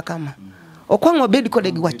okwaka kama okwango bed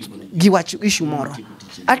kode gi wach issue moro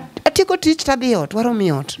atiko tich tadhi ot waro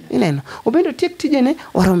miot ineno obendo tiek tijene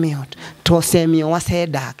waro miot to semio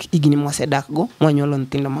wasedak igini wasedak go mwanyolo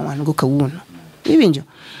nthindo mawan go kawuono iwinjo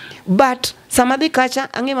but samadhi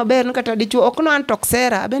kacha ange maber ni kata dichuo okno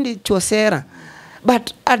antoksera abendi chuo sera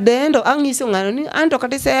but at the end angiso ngano ni anto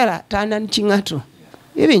kata sera tanan chingato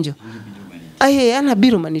iwinjo ana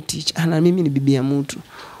biro mani tich ana mimi ni bibi ya mtu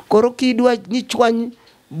koro kidwa ni chwany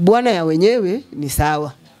bwana ya wenyewe ni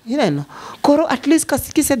sawa ineno koro at least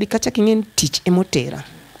kasikise dikacha kingen tich emotera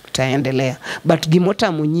taendelea but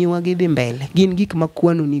gimota munyiwa gidhi mbele gin gik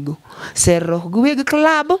makwano nigo serro gweg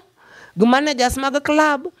club gu managers mag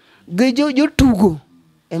club gi jotugo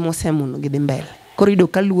emosemuno gidhi mbele koro ido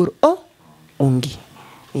kaluor ongi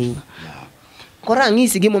koro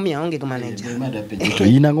angisi gimomiyo onge manager to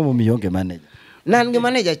inango momiyo onge manager nan gi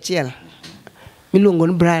manager chiel miluongo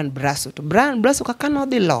ni Brian Brasso kaka no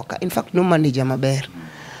dhi loka in fact no manager maber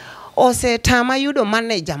ose tama yudo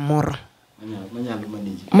manager moro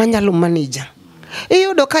manyalo manager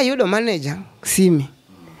iyudo ka yudo manager simi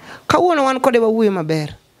kawuono wan kode wawuoyo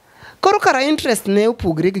maber koro kara interest ne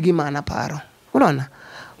opogre gi gima ana paro unaona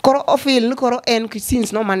koro ofil ni koro en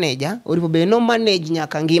since no manager oripo be no manage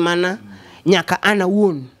nyaka ngimana nyaka ana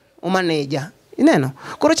wuon o manager ineno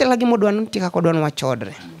koro chala gi modwan tika kodwan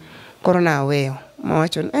wachodre koro na weyo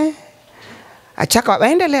mawacho achaka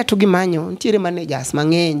waendelea tu gimanyo ntiere managers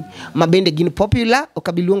mang'eny ma bende gin popular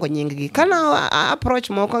okabiluongo nying gi kana approach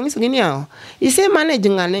moko ngiso gini yao ise manage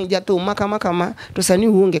ngane jathum kama to sani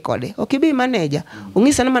uonge kode okibi manager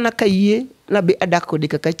ungisa na mana kayie na be adak kode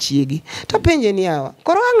kaka chiegi to penje ni yawa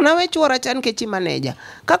koro ang na we chwora chan ke chi manager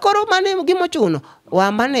ka koro mane gimo chuno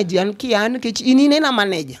wa manager an ki an ke inine na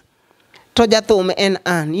manager to jathum en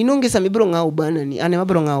an inongisa mibro ng'aw bana ni ane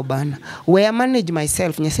mabro ng'aw bana we I manage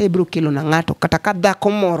myself nyase ibro kilo na ng'ato kata ka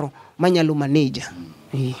dhako moro manyalo manager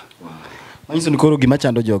Manyiso ni koro gima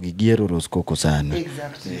chando jogi giero roskoko sana.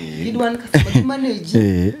 Exactly. Idwan kasema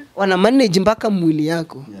manage. Wana manage mpaka mwili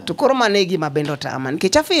yako. To koro manage mabendo tama.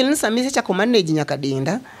 Nikech feel samisi cha manage nyaka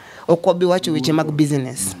dinda okwabi wacho weche mag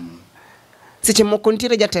business. Seche moko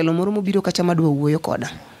ntiere jatelo moro mobiro kacha madwa wuoyo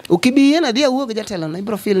koda. Ukibiye na dhia wuoyo jatelo na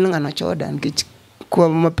ibro feel ng'ano choda nikech kwa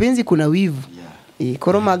mapenzi kuna wivu.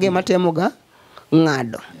 Koro mage matemo ga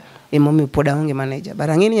ng'ado. Emomi poda onge manager.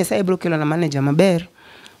 Barangeni yesa ibro kilo na manager maber.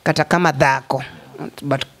 Kata kama dhako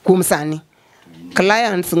but kum sani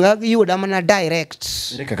clients nga yuda mana direct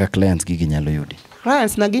kaka clients gigi nyalo yudi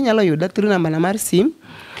clients na ginyalo yuda through namba na mar sim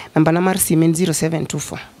en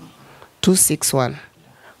 0724 261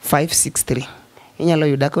 563 inyalo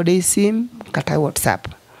yuda kode sim kata WhatsApp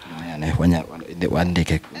ne wanya the one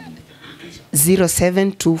day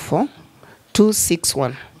 0724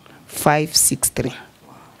 261 563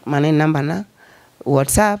 mane namba na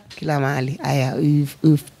WhatsApp kila mahali. Aya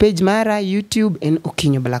if page mara YouTube en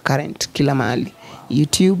Okinyo Blackcurrant kila mahali.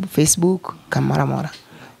 YouTube, Facebook kamara mora.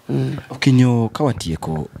 Okinyo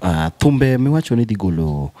kawatieko thumbe miwacho ni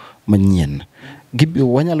digolo manyien.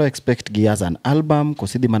 Wanyalo expect gi as an album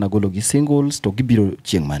kosidhi mana golo gi singles to gibiro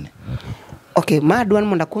chieng mane. Okay, ma dwan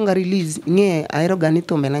monda kuonga release nge aero gani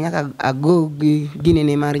thumbe na nyaka ago gi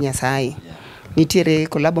ginene mar Nyasaye. Nitiere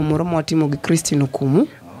kolabo moro motimo gi Christine Okumu.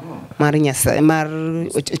 Mar Nyasaye mar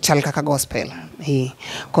chal kaka gospel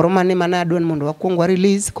koro mane mana adwan mondo wakuongo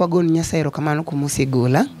release kwa gon Nyasaye ro kamano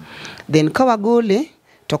kumosegola then ka wagole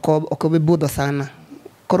to okobe budho sana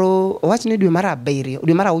koro wach ni dwe mar 7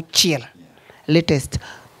 dwe mar 6 latest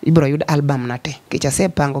ibro yud album nate kicha se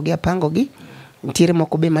pango gi ntiere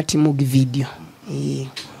moko be matimo gi video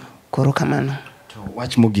koro kamano to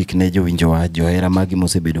wach mogik ne jowinjo wa johera magi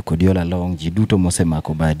mosebedo kod yola long ji duto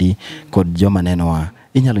mosemako badi kod joma nenowa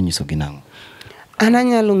inyalo nyiso gi nango ana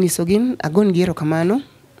nyalo nyiso gin agon giero kamano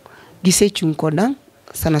gisechung koda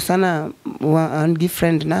sana an gi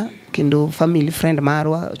friend na kendo family friend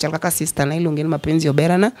marwa chal kaka sister na ilongen mapenzi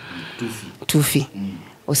oberana Tufi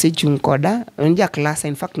osechung koda en ja class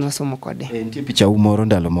in fact nosomo kode nitie picha umoro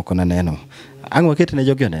ndalo moko na neno ang'o ketne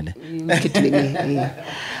jogi onene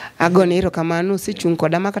agon ero kamano osechung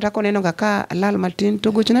koda makata koneno kaka lal matin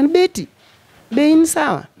to gochna beti be in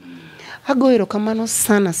sawa agoero kamano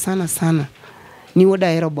sana ni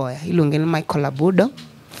woda ero boya ilonge ni Michael Abudo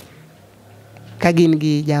kagin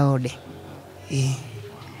gi jaode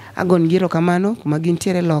agon giro kamano kuma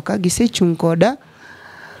gintiere loka gisechung koda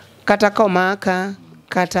kata komaka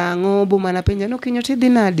kata ngobu mana penja no kinyo ti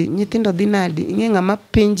dinadi nyithindo dinadi ingenga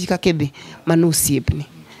mapenji kakebe manusiepni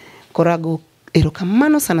korago ero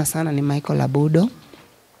kamano sana ni Michael Abudo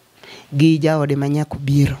gi jaode manyako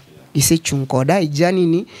biro gisechung koda ijani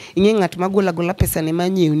ni ingengat magola pesa ne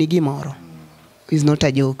manyiew ni gimoro is not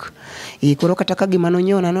a joke koro kata ka gima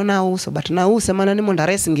nonyona no na uso but na use mana ni monda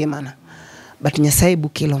res ngimana but Nyasaye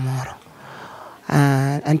bukilo moro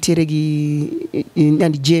antiere gi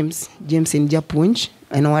and James in Japunj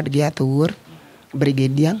en wad gi athur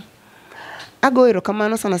brigadier agoero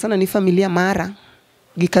kamano sana ni familia mara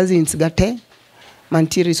gi cousins gate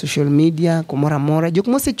mantiere social media kumora mora jok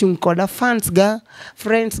mosechung koda fans ga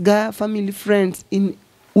friends ga family friends in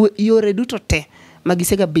yore duto te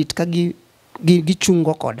magisega bit ka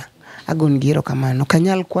gichungo koda agon giro kamano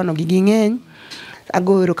kanyal kwano gi ng'eny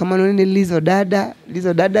agoero kamano ne Lizo dada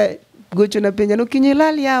gocho na penja no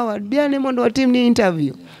kinyilal yawa biane mondo watim ni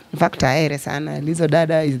interview in fact aere sana Lizo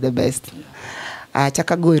dada is the best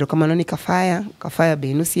chaka goero kamano ni kafaya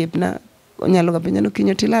be no siepna onyalo ga penja no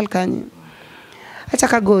kinyo tilal kanye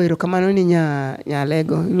achaka goero kamano ni nya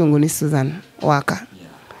lego ilongo ni Susan Waka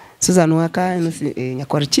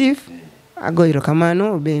nyakwar chief agoero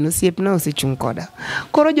kamano be no siepna osechung koda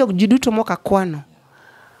koro jog jiduto moka kwano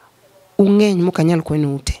ung'eny moka nyal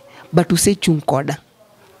kweno ute but usechung koda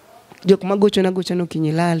jok magocho no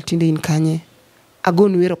kinyilal tinde in kanye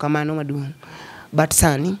agon wero kamano maduong but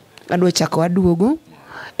sani adwa chako aduogo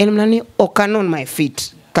en mnani okanon my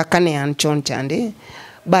feet kaka ne an chon chande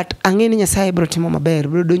but ang'eni Nyasaye bro timo maber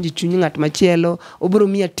bro donji chuny ng'at machielo obro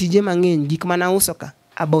miya tije mang'eny gik mana uso ka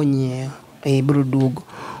abonyeo bro duogo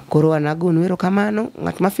Koro anagon wero kamano,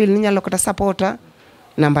 ng'at ma feel ni nyalo kata supporta,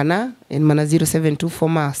 namba na en mana 0724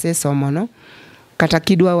 ma somono, kata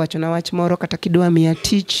kidwa wacho na wach moro, kata kidwa miya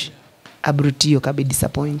tich, abro tiyo ka be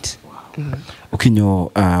disappoint.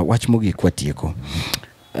 Okinyo, wach mogik watieko.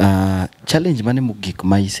 Challenge mane mogik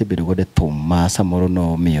ma isebedo godo e thum ma samoro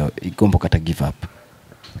no miyo igombo kata give up?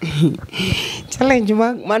 Challenge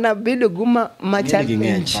mana bedo guma ma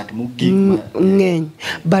challenge ng'eny,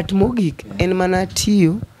 but mogik en mana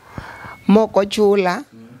tiyo moko chula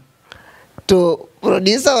to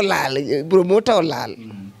producer olal, promoter olal,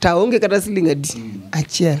 taonge kata siling adi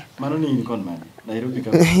achiel. Mano ni kon mane? Nairobi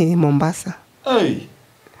ka? Mombasa. Ai.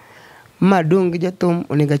 Ma dong gi jathum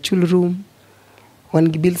onego achul room, wan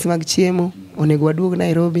gi bills mag chiemo, onego waduog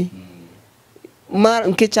Nairobi. Ma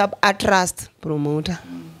nkech a trust promoter.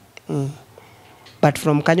 But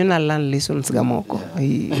from kanyo na learn lessons ga moko.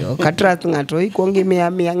 Ka trust ng'ato ikuongi miya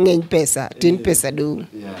ng'eny pesa, tin pesa dong.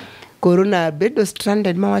 Koro na bedo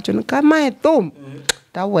stranded ma wacho ni kama e thum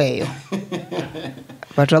taweyo.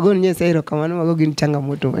 But wagon nyese ero kamano mago gin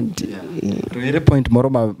changamoto mantie. To ere point moro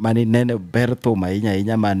mani nene ber thum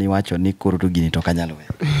ahinya mani wacho ni koro to gini to kanyalo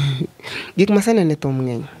weyo? Gik masenene thum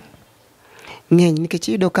ng'eny nikech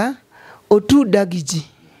iyudo ka otuda gi ji,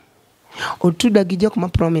 otuda gi jok ma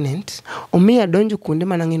prominent, omiya donjo kuonde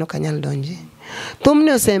manang'ino kanyal donje. Thum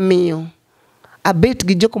ni osemiyo abet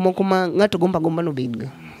gi jok moko ma ng'ato gomba no bedgo.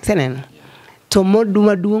 Seneno? To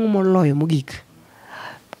maduong' moloyo mogik,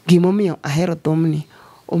 gimomiyo ahero thum ni,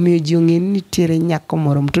 omiyo ji ong'e ni nitiere nyako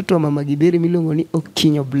moro mtoto wa mama Gideri miluongo ni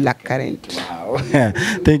Okinyo Blackcurrant. Wow.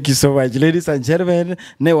 Thank you so much, ladies and gentlemen.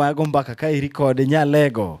 Ne wago mbaka ka record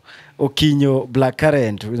nyalego Okinyo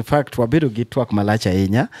Blackcurrant. In fact, wabedo gi twak malach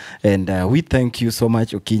ahinya, and we thank you so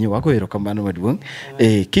much Okinyo. Wako erokamano maduong'.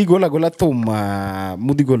 Kigola thum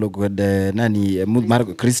mudhi golo god nani mar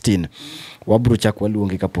Christine. Wabro chak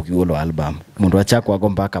waluongi kapok igolo album. Mondo wachak wago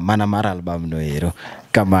mbaka mana mar album no ero.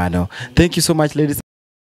 Kamano. Thank you so much, ladies and